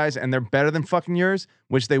training our guys and they're better than fucking yours,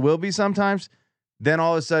 which they will be sometimes. Then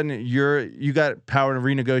all of a sudden you got power to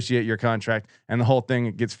renegotiate your contract and the whole thing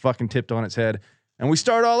gets fucking tipped on its head. And we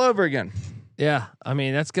start all over again. Yeah. I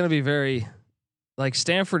mean, that's going to be very... Like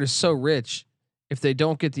Stanford is so rich, if they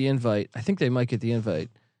don't get the invite, I think they might get the invite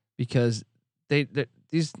because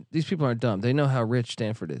these people aren't dumb. They know how rich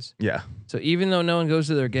Stanford is. Yeah. So even though no one goes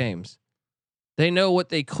to their games, they know what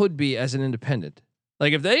they could be as an independent.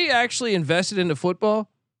 Like if they actually invested into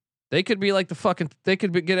football, they could be like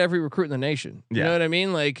get every recruit in the nation. You know what I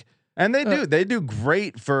mean? Like, and they do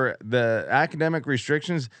great for the academic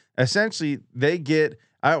restrictions. Essentially, they get.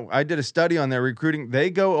 I did a study on their recruiting.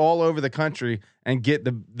 They go all over the country and get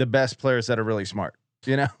the best players that are really smart.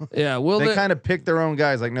 Yeah. They kind of pick their own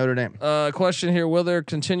guys like Notre Dame. Question here: will there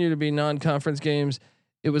continue to be non-conference games?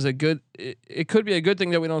 It could be a good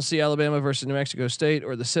thing that we don't see Alabama versus New Mexico State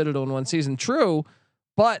or the Citadel in one season. True,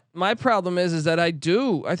 but my problem is that I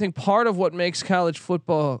think part of what makes college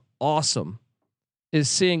football awesome is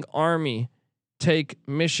seeing Army take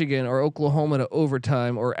Michigan or Oklahoma to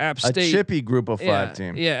overtime or App State. A chippy group of 5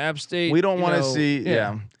 team. Yeah, App State. We don't want to see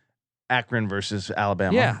Akron versus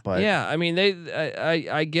Alabama. I mean,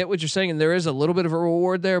 I get what you're saying, and there is a little bit of a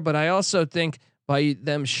reward there, but I also think by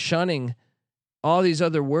them shunning all these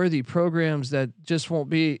other worthy programs that just won't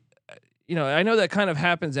be, I know that kind of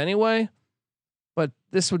happens anyway, but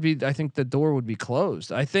this would be, I think the door would be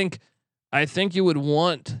closed. I think you would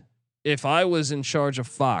want, if I was in charge of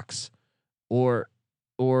Fox or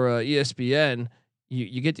ESPN,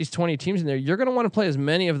 you get these 20 teams in there. You're going to want to play as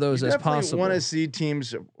many of those as possible. You want to see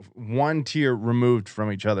teams one tier removed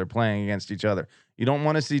from each other playing against each other. You don't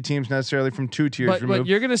want to see teams necessarily from 2 tiers removed. But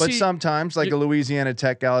you're going to see. But sometimes, like a Louisiana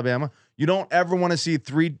Tech, Alabama, You don't ever want to see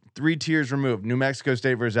three tiers removed. New Mexico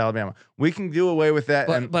State versus Alabama. We can do away with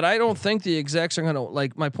that. But I don't think the execs are gonna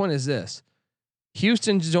like. My point is this: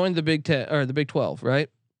 Houston joined the Big 10 or the Big 12, right?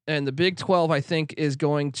 And the Big 12, I think, is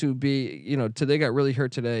going to be, they got really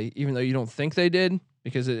hurt today, even though you don't think they did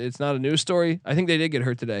because it's not a news story. I think they did get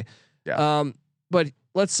hurt today. Yeah. But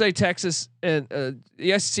let's say Texas and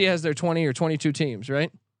the SEC has their 20 or 22 teams,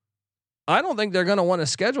 right? I don't think they're going to want to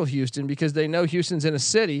schedule Houston because they know Houston's in a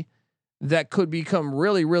city that could become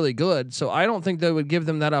really, really good. So I don't think they would give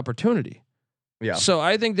them that opportunity. Yeah. So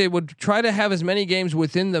I think they would try to have as many games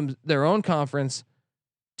within their own conference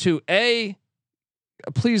to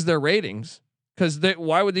please their ratings, because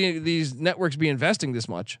why would these networks be investing this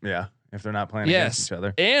much? Yeah. If they're not playing against each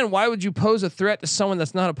other. And why would you pose a threat to someone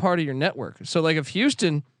that's not a part of your network? So like if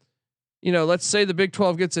Houston, let's say the Big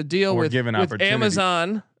 12 gets a deal with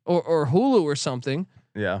Amazon or Hulu or something.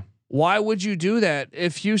 Yeah. Why would you do that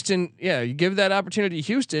if Houston, you give that opportunity to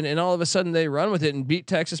Houston and all of a sudden they run with it and beat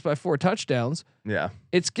Texas by 4 touchdowns? Yeah.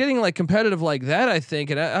 It's getting like competitive like that, I think.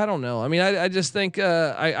 And I don't know. I mean, I just think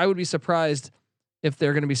I would be surprised if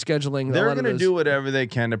they're going to be scheduling. They're going to do whatever they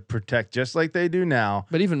can to protect, just like they do now.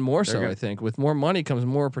 But even more so, I think, with more money comes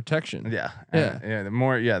more protection. Yeah. Yeah. The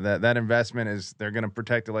more, that investment is, they're going to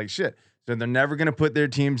protect it like shit. So they're never going to put their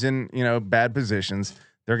teams in, bad positions.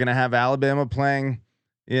 They're going to have Alabama playing,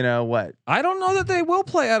 what? I don't know that they will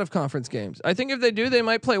play out of conference games. I think if they do, they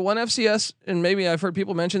might play one FCS, and maybe I've heard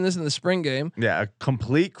people mention this in the spring game. Yeah, a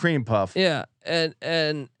complete cream puff. Yeah, and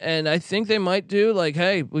I think they might do like,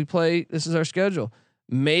 hey, we play. This is our schedule.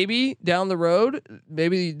 Maybe down the road,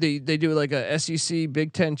 maybe they do like a SEC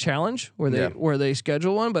Big 10 challenge where they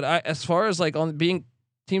schedule one. But as far as like on being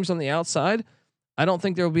teams on the outside, I don't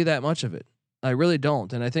think there will be that much of it. I really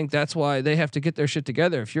don't, and I think that's why they have to get their shit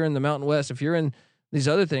together. If you're in the Mountain West, if you're in these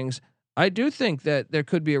other things, I do think that there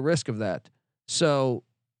could be a risk of that. So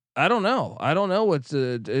I don't know. I don't know what's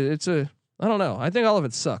I don't know. I think all of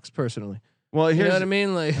it sucks personally. Well, you know what I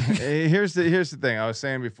mean? Like here's the thing I was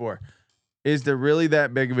saying before. Is there really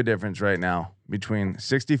that big of a difference right now between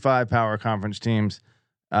 65 power conference teams,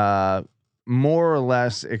 more or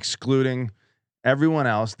less excluding everyone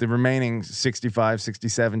else, the remaining 65,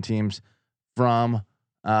 67 teams from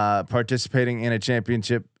participating in a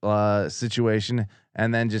championship situation,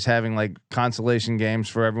 and then just having like consolation games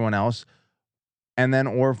for everyone else, and then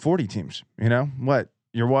or 40 teams? What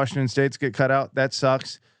your Washington States get cut out? That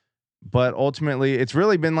sucks. But ultimately, it's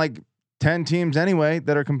really been like 10 teams anyway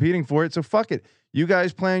that are competing for it. So fuck it. You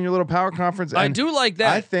guys play in your little power conference. I do like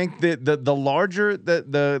that. I think that the larger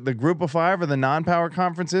the group of 5 or the non-power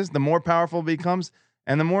conferences, the more powerful it becomes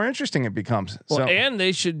and the more interesting it becomes. Well, and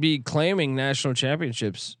they should be claiming national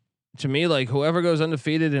championships. To me, like whoever goes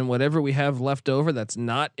undefeated and whatever we have left over that's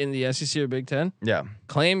not in the SEC or Big 10,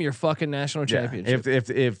 claim your fucking national championship.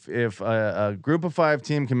 If a group of 5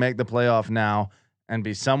 team can make the playoff now and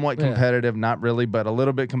be somewhat competitive, not really, but a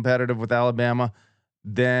little bit competitive with Alabama,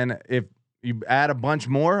 then if you add a bunch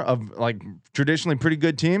more of like traditionally pretty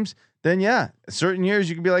good teams, then certain years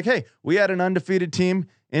you can be like, hey, we had an undefeated team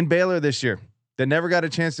in Baylor this year that never got a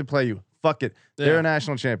chance to play you. Fuck it. They're a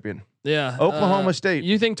national champion. Yeah. Oklahoma State.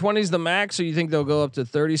 You think 20 is the max, or you think they'll go up to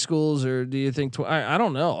 30 schools, or do you think I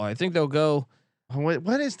don't know. I think they'll go.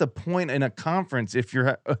 What is the point in a conference if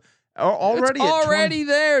you're already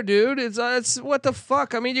there, dude? It's what the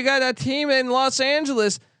fuck? I mean, you got that team in Los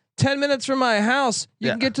Angeles, 10 minutes from my house. You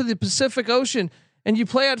can get to the Pacific Ocean and you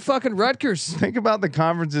play at fucking Rutgers. Think about the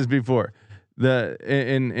conferences before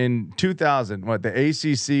in 2000. What the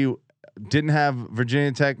ACC didn't have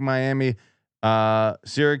Virginia Tech, Miami,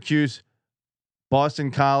 Syracuse,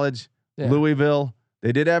 Boston College, Louisville.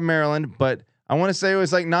 They did have Maryland, but I want to say it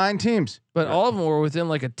was like 9 teams. But all of them were within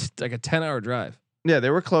like a 10-hour drive. Yeah,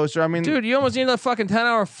 they were closer. I mean, dude, you almost need a fucking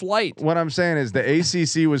 10-hour flight. What I'm saying is the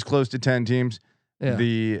ACC was close to 10 teams. Yeah.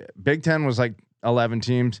 The Big 10 was like 11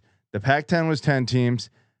 teams. The Pac-10 was 10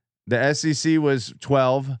 teams. The SEC was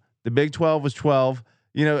 12. The Big 12 was 12.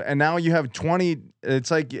 And now you have 20.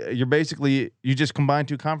 It's like you just combine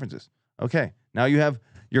 2 conferences. Okay, now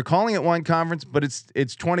you're calling it one conference, but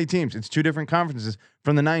it's 20 teams. It's 2 different conferences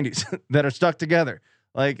from the 90s that are stuck together.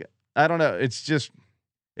 Like, I don't know. It's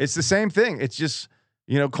the same thing. It's just,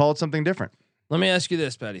 called something different. Let me ask you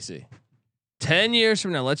this, Patty C. 10 years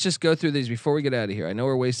from now, let's just go through these before we get out of here. I know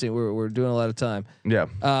we're doing a lot of time. Yeah.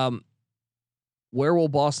 Where will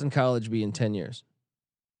Boston College be in 10 years?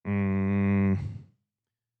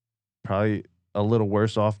 Probably a little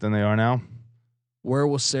worse off than they are now. Where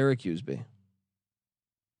will Syracuse be?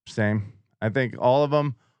 Same. I think all of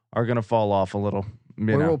them are going to fall off a little.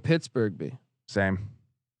 Where will Pittsburgh be? Same.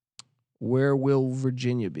 Where will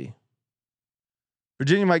Virginia be?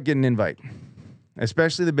 Virginia might get an invite,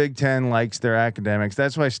 especially the Big Ten likes their academics.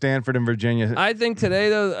 That's why Stanford and Virginia. I think today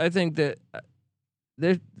though, I think that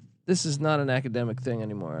this is not an academic thing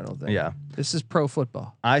anymore. I don't think. Yeah, this is pro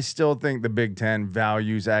football. I still think the Big Ten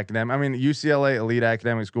values academic. I mean, UCLA elite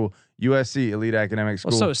academic school, USC elite academic school.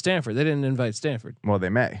 Well, so is Stanford. They didn't invite Stanford. Well, they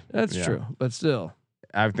may. That's true, but still,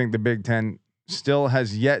 I think the Big Ten still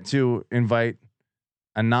has yet to invite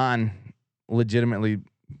a non-legitimately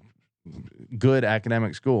good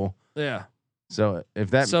academic school. Yeah. So if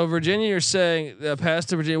that, so Virginia, you're saying pass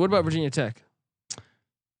to Virginia. What about Virginia Tech?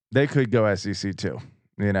 They could go SEC too.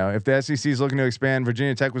 You know, if the SEC is looking to expand,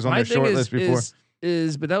 Virginia Tech was on their short list before.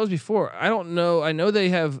 But that was before. I don't know. I know they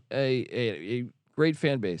have a great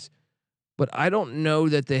fan base, but I don't know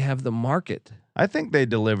that they have the market. I think they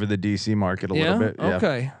deliver the DC market a little bit.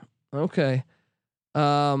 Yeah. Okay.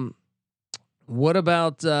 What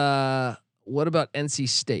about NC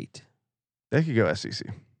State? They could go SEC.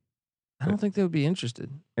 I don't think they would be interested.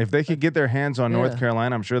 If they could get their hands on North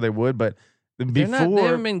Carolina, I'm sure they would. But they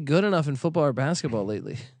haven't been good enough in football or basketball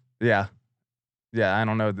lately. Yeah. I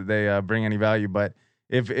don't know that they bring any value. But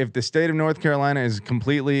if the state of North Carolina is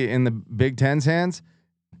completely in the Big Ten's hands,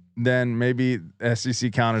 then maybe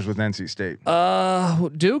SEC counters with NC State.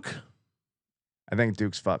 Duke. I think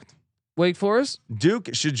Duke's fucked. Wake Forest. Duke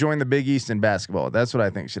should join the Big East in basketball. That's what I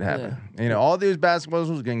think should happen. Yeah. You know, all these basketball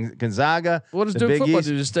schools, Gonzaga. What does Duke Big football East,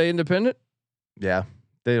 do? Just stay independent? Yeah,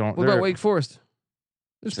 they don't. What about Wake Forest?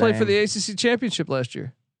 They just played for the ACC championship last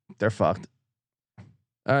year. They're fucked.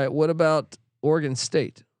 All right. What about Oregon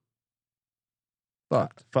State?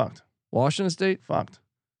 Fucked. Washington State? Fucked.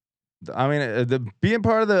 I mean, the being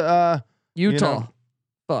part of the Utah.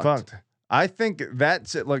 Fucked. I think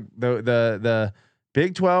that's it. Like the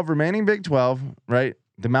Big 12, remaining Big 12, right?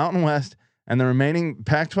 The Mountain West and the remaining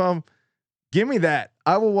Pac-12. Give me that.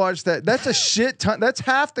 I will watch that. That's a shit ton. That's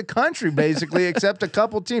half the country basically, except a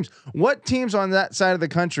couple teams. What teams on that side of the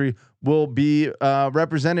country will be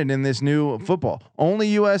represented in this new football?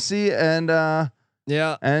 Only USC and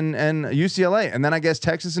UCLA, and then I guess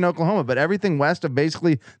Texas and Oklahoma. But everything west of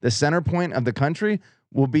basically the center point of the country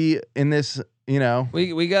will be in this. You know,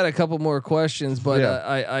 we got a couple more questions, but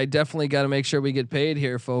I definitely got to make sure we get paid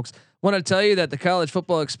here, folks. Want to tell you that the college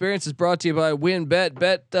football experience is brought to you by WinBet.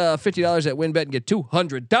 Bet $50 at WinBet and get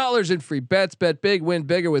 $200 in free bets. Bet big, win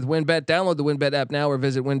bigger with WinBet. Download the WinBet app now or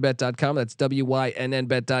visit winbet.com. That's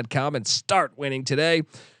WYNNBet.com and start winning today.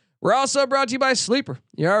 We're also brought to you by Sleeper.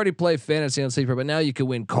 You already play fantasy on Sleeper, but now you can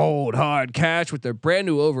win cold hard cash with their brand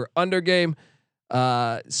new over/under game.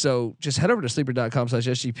 So just head over to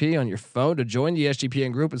sleeper.com/SGP on your phone to join the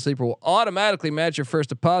SGPN group, and Sleeper will automatically match your first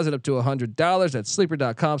deposit up to $100. That's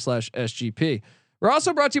sleeper.com/SGP. We're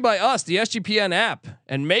also brought to you by us, the SGPN app,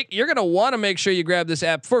 and you're going to want to make sure you grab this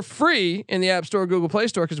app for free in the App Store, Google Play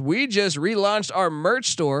Store, because we just relaunched our merch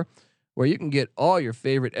store where you can get all your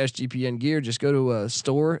favorite SGPN gear. Just go to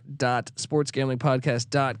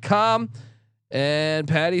store.sportsgamblingpodcast.com. And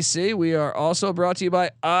Patty C, we are also brought to you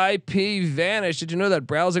by IP Vanish. Did you know that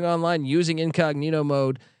browsing online using incognito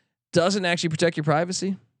mode doesn't actually protect your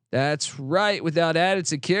privacy? That's right. Without added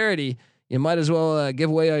security, you might as well give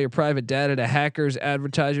away all your private data to hackers,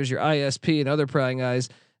 advertisers, your ISP, and other prying eyes.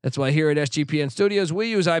 That's why here at SGPN Studios, we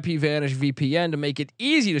use IP Vanish VPN to make it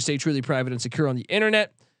easy to stay truly private and secure on the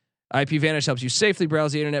internet. IP Vanish helps you safely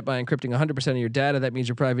browse the internet by encrypting 100% of your data. That means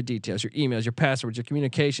your private details, your emails, your passwords, your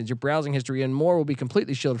communications, your browsing history, and more will be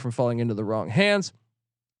completely shielded from falling into the wrong hands.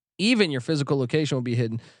 Even your physical location will be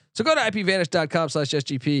hidden. So go to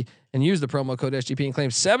ipvanish.com/SGP and use the promo code SGP and claim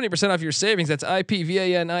 70% off your savings. That's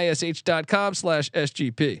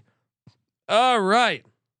ipvanish.com/SGP. All right.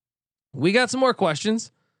 We got some more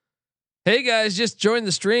questions. Hey guys, just joined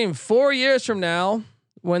the stream. 4 years from now,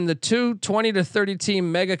 when the two 20 to 30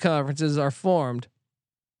 team mega conferences are formed,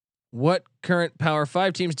 what current Power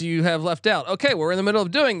 5 teams do you have left out? Okay, we're in the middle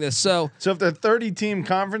of doing this. So if there are 30 team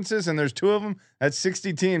conferences and there's 2 of them, that's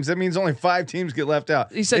 60 teams. That means only 5 teams get left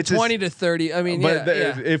out. He said 20 to 30. I mean,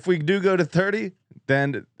 if we do go to 30,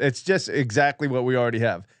 then it's just exactly what we already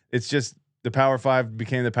have. It's just the Power 5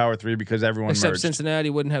 became the Power 3 because everyone except merged.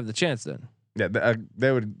 Cincinnati wouldn't have the chance then. Yeah,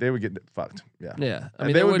 they would get fucked. Yeah. I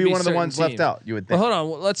mean, they would be one of the ones left out. You would think. Well,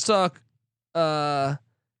 hold on. Let's talk. I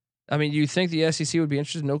mean, you think the SEC would be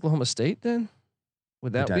interested in Oklahoma State then?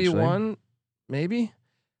 Would that be one? Maybe.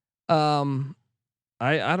 I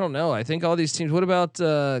don't know. I think all these teams. What about?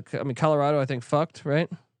 Colorado. I think fucked, right?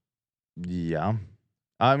 Yeah.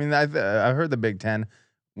 I mean, I heard the Big Ten.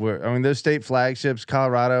 Those state flagships.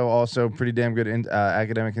 Colorado also pretty damn good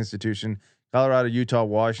academic institution. Colorado, Utah,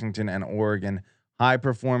 Washington, and Oregon, high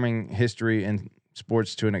performing history in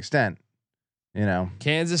sports to an extent. You know,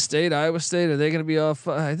 Kansas State, Iowa State, are they going to be off?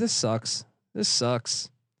 This sucks. This sucks.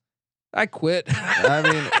 I quit. I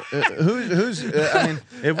mean, who's? I mean,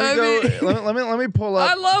 if we let me pull up.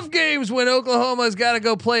 I love games when Oklahoma's got to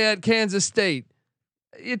go play at Kansas State.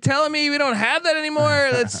 You're telling me we don't have that anymore?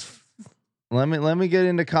 That's. Let me get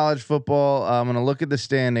into college football. I'm gonna look at the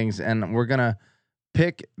standings, and we're gonna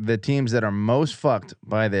pick the teams that are most fucked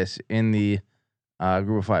by this in the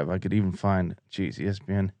group of 5. I could even find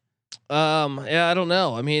ESPN. Yeah, I don't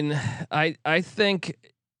know. I mean, I think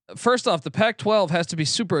first off, the Pac-12 has to be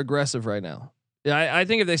super aggressive right now. Yeah, I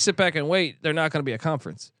think if they sit back and wait, they're not going to be a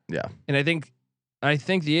conference. Yeah, and I think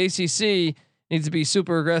the ACC needs to be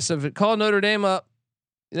super aggressive. Call Notre Dame up.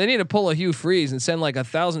 They need to pull a Hugh Freeze and send like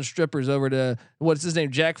 1,000 strippers over to what's his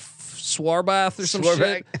name, Jack Swarbath or some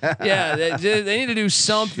shit. Yeah, they need to do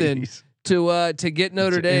something to get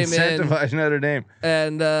Notre Dame incentivize Notre Dame.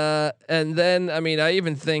 And then I mean, I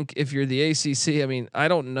even think if you're the ACC, I mean, I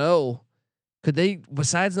don't know, could they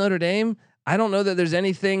besides Notre Dame? I don't know that there's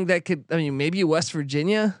anything that could. I mean, maybe West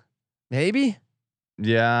Virginia, maybe.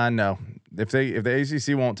 Yeah, no. If the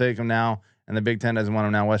ACC won't take them now. And the Big Ten doesn't want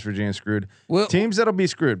them now. West Virginia's screwed. Well, teams that'll be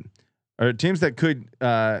screwed, or teams that could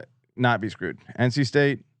not be screwed. NC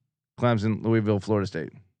State, Clemson, Louisville, Florida State.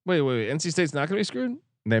 Wait. NC State's not going to be screwed?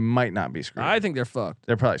 They might not be screwed. I think they're fucked.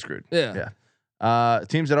 They're probably screwed. Yeah.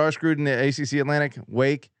 Teams that are screwed in the ACC Atlantic: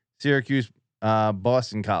 Wake, Syracuse,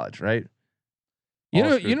 Boston College. Right.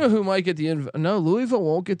 You know who might get the invite? No, Louisville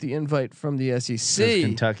won't get the invite from the SEC.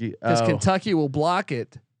 Kentucky, because Kentucky will block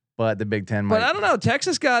it. But the Big Ten might. But I don't know.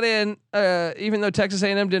 Texas got in, even though Texas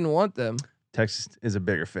A&M didn't want them. Texas is a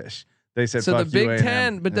bigger fish. They said so. Fuck The Big you,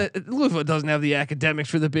 Ten, A&M. but Louisville doesn't have the academics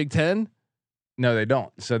for the Big Ten. No, they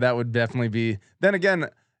don't. So that would definitely be. Then again,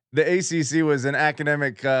 the ACC was an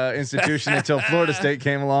academic institution until Florida State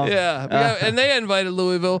came along. Yeah, and they invited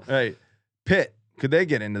Louisville. Right. Pitt, could they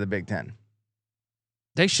get into the Big Ten?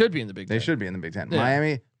 They should be in the Big Ten. They should be in the Big Ten. Yeah.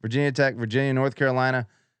 Miami, Virginia Tech, Virginia, North Carolina,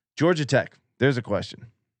 Georgia Tech. There's a question.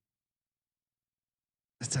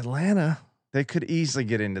 It's Atlanta. They could easily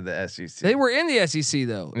get into the SEC. They were in the SEC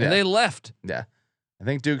though, and they left. Yeah, I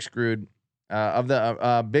think Duke's screwed. Of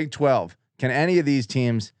the Big 12, can any of these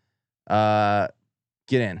teams get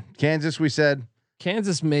in? Kansas, we said.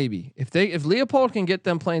 Kansas, maybe. If Leopold can get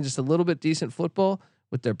them playing just a little bit decent football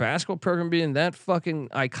with their basketball program being that fucking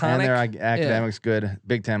iconic, and their academics good,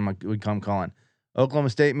 Big Ten would come calling.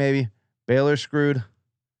 Oklahoma State, maybe. Baylor screwed.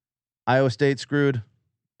 Iowa State screwed.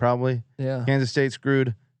 Probably. Yeah. Kansas State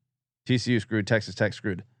screwed. TCU screwed. Texas Tech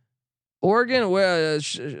screwed. Oregon, where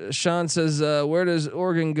Sean says, where does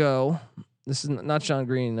Oregon go? This is not Sean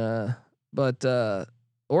Green, but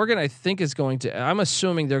Oregon, I think is going to. I'm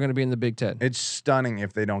assuming they're going to be in the Big Ten. It's stunning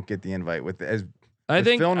if they don't get the invite. I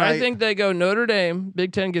think they go Notre Dame.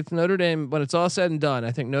 Big Ten gets Notre Dame when it's all said and done.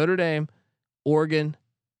 I think Notre Dame, Oregon,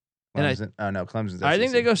 Clemson. Clemson's. I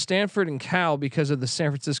think they go Stanford and Cal because of the San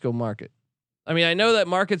Francisco market. I mean, I know that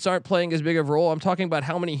markets aren't playing as big of a role. I'm talking about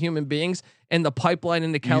how many human beings and the pipeline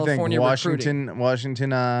into California. You think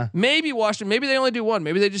Washington. Maybe Washington. Maybe they only do one.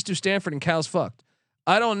 Maybe they just do Stanford and Cal's fucked.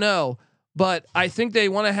 I don't know, but I think they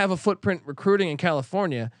want to have a footprint recruiting in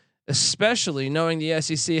California, especially knowing the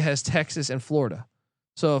SEC has Texas and Florida.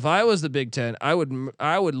 So if I was the Big Ten, I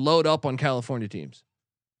would load up on California teams.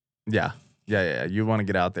 Yeah. You want to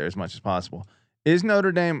get out there as much as possible. Is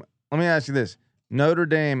Notre Dame? Let me ask you this: Notre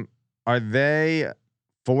Dame. Are they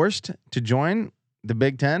forced to join the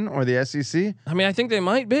Big Ten or the SEC? I mean, I think they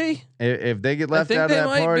might be. If they get left out of that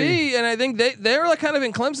party, I think they might be, and I think they're like kind of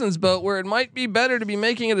in Clemson's boat, where it might be better to be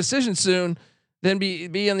making a decision soon than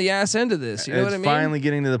be on the ass end of this. You know what I mean? It's finally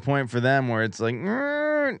getting to the point for them where it's like,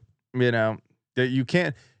 that you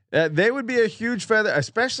can't. They would be a huge feather,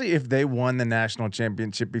 especially if they won the national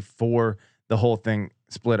championship before the whole thing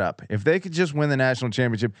split up. If they could just win the national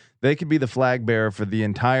championship, they could be the flag bearer for the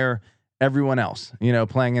entire everyone else,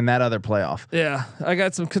 playing in that other playoff. Yeah, I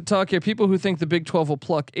got some talk here. People who think the Big 12 will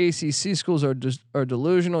pluck ACC schools are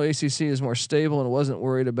delusional. ACC is more stable and wasn't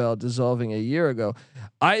worried about dissolving a year ago.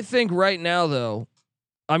 I think right now, though,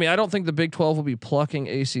 I mean, I don't think the Big 12 will be plucking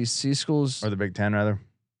ACC schools. Or the Big 10, rather.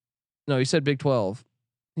 No, he said Big 12.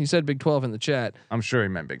 He said Big 12 in the chat. I'm sure he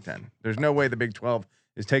meant Big 10. There's no way the Big 12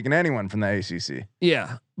 is taking anyone from the ACC.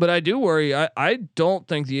 Yeah, but I do worry. I don't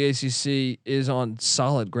think the ACC is on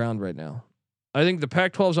solid ground right now. I think the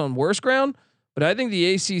Pac-12 is on worse ground, but I think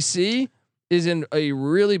the ACC is in a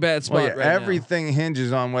really bad spot right everything now.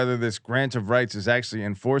 Hinges on whether this grant of rights is actually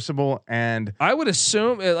enforceable. And I would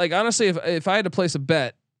assume, like, honestly, if I had to place a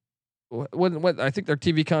bet, what I think their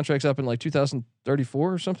TV contract's up in like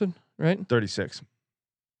 2034 or something, right? 36.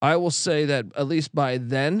 I will say that at least by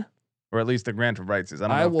then, or at least the grant of rights is. I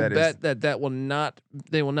don't know I if will that bet that that will not.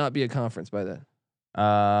 They will not be a conference by then,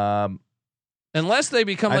 unless they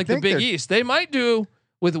become I like the think Big they're- East. They might do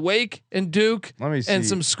with Wake and Duke let me see. and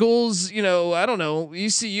some schools. You know, I don't know.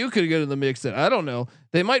 ECU could go to the mix. That I don't know.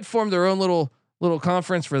 They might form their own little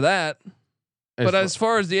conference for that. But as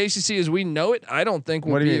far as the ACC as we know it, I don't think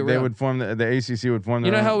we'll what do be you mean? around. They would form the ACC would form. You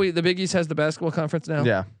Their know own? how the Big East has the basketball conference now.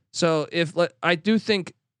 Yeah. So if I do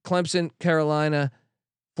think Clemson, Carolina,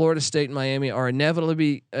 Florida State, and Miami are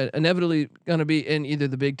inevitably going to be in either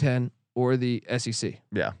the Big Ten or the SEC.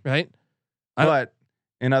 Yeah. Right. But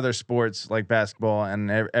in other sports like basketball and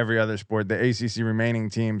every other sport, the ACC remaining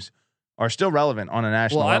teams are still relevant on a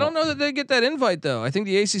national level. I don't know that they get that invite though. I think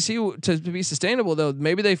the ACC to be sustainable though,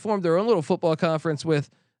 maybe they formed their own little football conference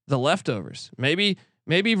with the leftovers. Maybe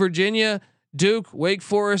Virginia, Duke, Wake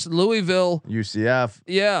Forest, Louisville, UCF.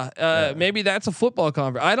 Yeah, maybe that's a football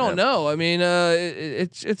conference. I don't know. I mean,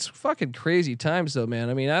 it's fucking crazy times though,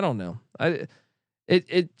 man. I mean, I don't know.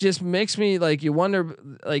 It just makes me like you wonder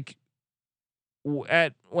like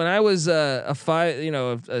when I was a 7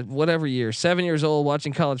 years old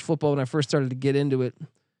watching college football when I first started to get into it.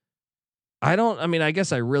 I mean, I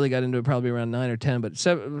guess I really got into it probably around 9 or 10, but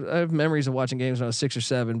I have memories of watching games when I was 6 or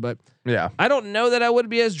 7, but yeah, I don't know that I would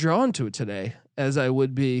be as drawn to it today as I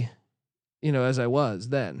would be, as I was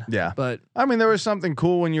then. Yeah. But I mean, there was something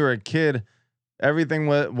cool when you were a kid. Everything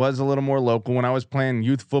was a little more local. When I was playing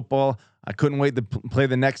youth football, I couldn't wait to play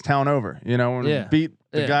the next town over, and beat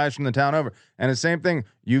the guys from the town over. And the same thing,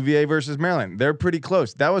 UVA versus Maryland. They're pretty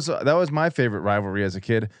close. That was my favorite rivalry as a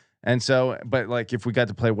kid. And so, but like if we got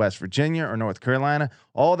to play West Virginia or North Carolina,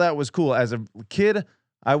 all that was cool. As a kid,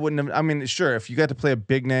 I wouldn't have. I mean, sure, if you got to play a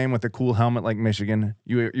big name with a cool helmet like Michigan,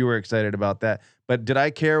 you were excited about that. But did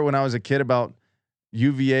I care when I was a kid about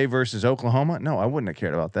UVA versus Oklahoma? No, I wouldn't have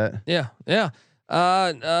cared about that. Yeah.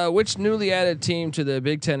 Which newly added team to the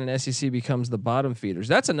Big Ten and SEC becomes the bottom feeders?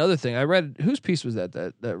 That's another thing. I read whose piece was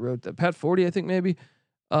that wrote that Pat Forty, I think maybe.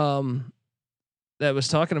 That was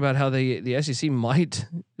talking about how the SEC might.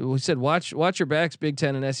 We said watch your backs, Big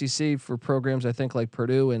Ten and SEC for programs. I think like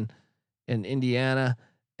Purdue and Indiana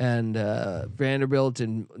and Vanderbilt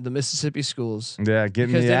and the Mississippi schools. Yeah,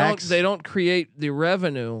 getting the axe. They don't create the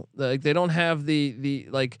revenue. Like they don't have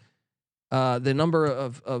the number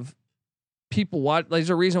of people watch.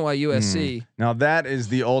 There's a reason why USC. Now that is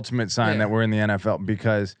the ultimate sign that we're in the NFL,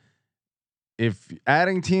 because if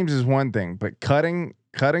adding teams is one thing, but cutting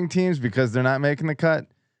teams because they're not making the cut.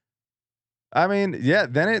 I mean,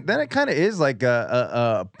 then it kind of is like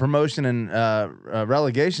a promotion and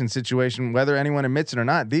relegation situation, whether anyone admits it or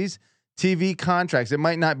not. These TV contracts, it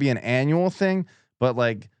might not be an annual thing, but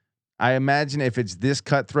like I imagine if it's this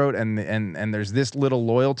cutthroat and there's this little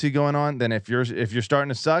loyalty going on, then if you're starting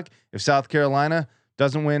to suck, if South Carolina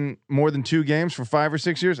doesn't win more than 2 games for 5 or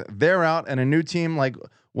 6 years, they're out, and a new team like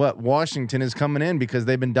Washington is coming in because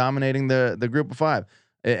they've been dominating the group of 5.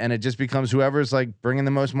 And it just becomes whoever's like bringing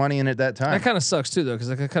the most money in at that time. That kind of sucks too, though, because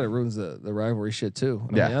that kind of ruins the rivalry shit too.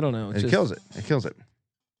 I mean, I don't know. It kills it. It kills it.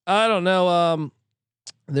 I don't know.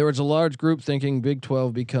 There was a large group thinking Big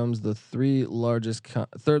 12 becomes the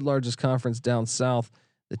third largest conference down south.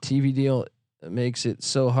 The TV deal makes it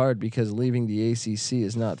so hard because leaving the ACC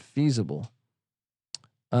is not feasible.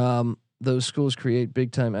 Those schools create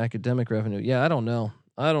big time academic revenue. Yeah, I don't know,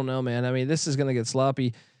 man. I mean, this is gonna get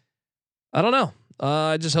sloppy. I don't know.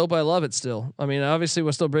 I just hope I love it still. I mean, obviously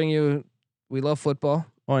we'll still bring you. We love football.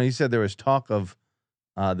 Well, he said there was talk of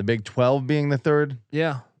the Big 12 being the third.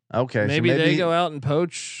 Yeah. Okay. Maybe they go out and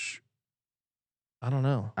poach. I don't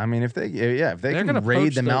know. I mean, if they can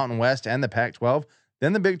raid the Mountain West and the Pac-12,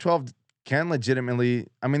 then the Big 12 can legitimately.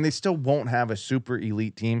 I mean, they still won't have a super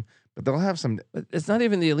elite team, but they'll have some. But it's not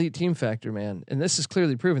even the elite team factor, man. And this is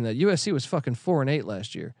clearly proven that USC was fucking 4-8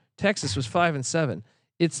 last year. Texas was 5-7.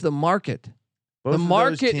 It's the market. Both the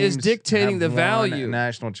market is dictating the value.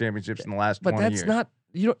 National championships in the last 20 years. But that's not.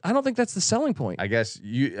 I don't think that's the selling point. I guess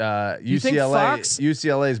UCLA. Fox,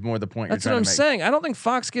 UCLA is more the point. That's what I'm saying. I don't think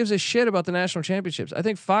Fox gives a shit about the national championships. I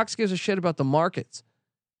think Fox gives a shit about the markets,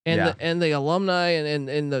 and the alumni and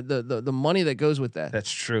the money that goes with that.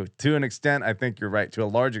 That's true. To an extent, I think you're right. To a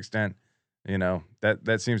large extent,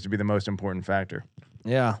 that seems to be the most important factor.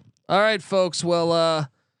 Yeah. All right, folks. Well,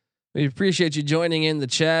 we appreciate you joining in the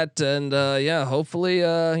chat, and hopefully,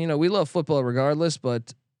 we love football regardless,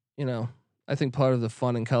 but I think part of the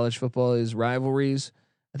fun in college football is rivalries.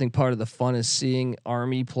 I think part of the fun is seeing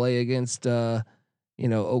Army play against,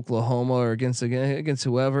 Oklahoma or against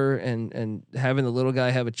whoever, and having the little guy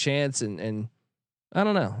have a chance. And I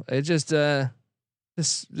don't know. It just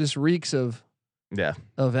this reeks of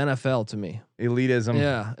of NFL to me. Elitism.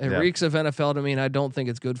 Yeah, it reeks of NFL to me, and I don't think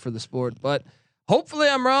it's good for the sport. But hopefully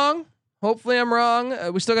I'm wrong. We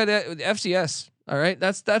still got the FCS. All right,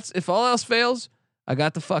 that's if all else fails, I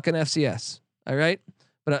got the fucking FCS. All right.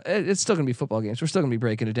 But it's still gonna be football games. We're still gonna be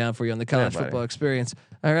breaking it down for you on the college football experience.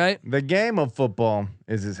 All right. The game of football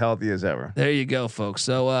is as healthy as ever. There you go, folks.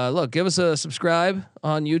 So look, give us a subscribe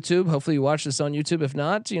on YouTube. Hopefully you watch this on YouTube. If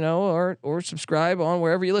not, or subscribe on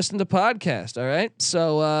wherever you listen to podcasts. All right.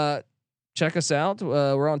 So check us out.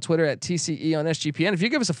 We're on Twitter at TCE on SGPN. If you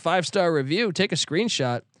give us a 5-star review, take a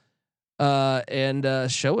screenshot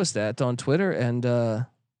and show us that on Twitter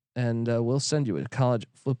and we'll send you a college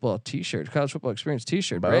football T-shirt, college football experience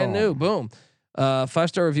T-shirt, brand new. Boom.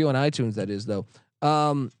 5-star review on iTunes. That is though.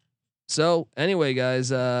 So anyway,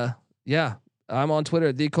 guys, yeah, I'm on Twitter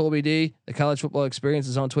at TheColbyD. The college football experience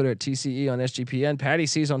is on Twitter at TCE on SGPN. Patty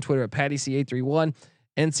C is on Twitter at PattyC831.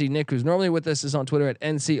 NC Nick, who's normally with us, is on Twitter at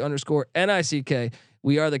NC_NICK.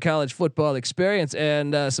 We are the college football experience,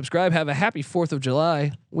 and subscribe. Have a happy 4th of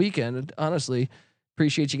July weekend. Honestly,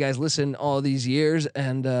 appreciate you guys listening all these years,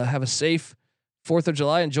 and have a safe 4th of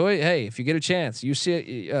July. Enjoy. Hey, if you get a chance,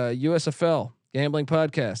 USFL gambling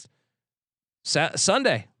podcast.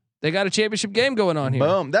 Sunday, they got a championship game going on here.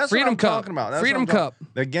 Boom. That's Freedom what I'm Cup. talking about. That's Freedom Cup.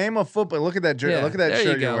 The game of football. Look at that jersey. Yeah, look at that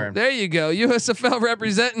shirt you're wearing. There you go. USFL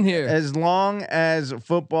representing here. As long as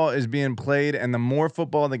football is being played, and the more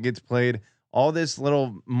football that gets played, all this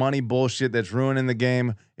little money bullshit that's ruining the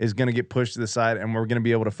game is going to get pushed to the side, and we're going to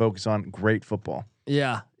be able to focus on great football.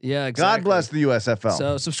 Yeah, exactly. God bless the USFL.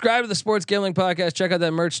 So subscribe to the Sports Gambling Podcast. Check out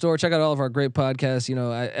that merch store. Check out all of our great podcasts.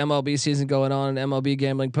 MLB season going on, MLB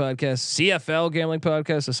Gambling Podcast, CFL Gambling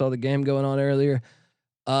Podcast. I saw the game going on earlier.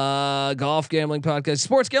 Golf Gambling Podcast,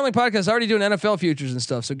 Sports Gambling Podcast. Already doing NFL futures and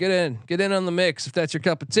stuff. So get in on the mix if that's your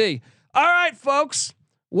cup of tea. All right, folks.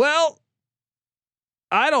 Well,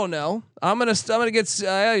 I don't know. I'm gonna get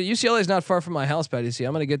UCLA is not far from my house, Patty. See,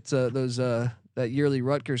 I'm gonna get those that yearly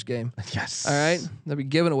Rutgers game. Yes. All right. They'll be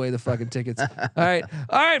giving away the fucking tickets. All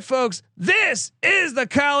right, folks. This is the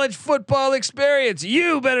college football experience.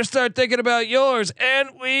 You better start thinking about yours, and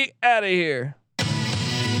we out of here.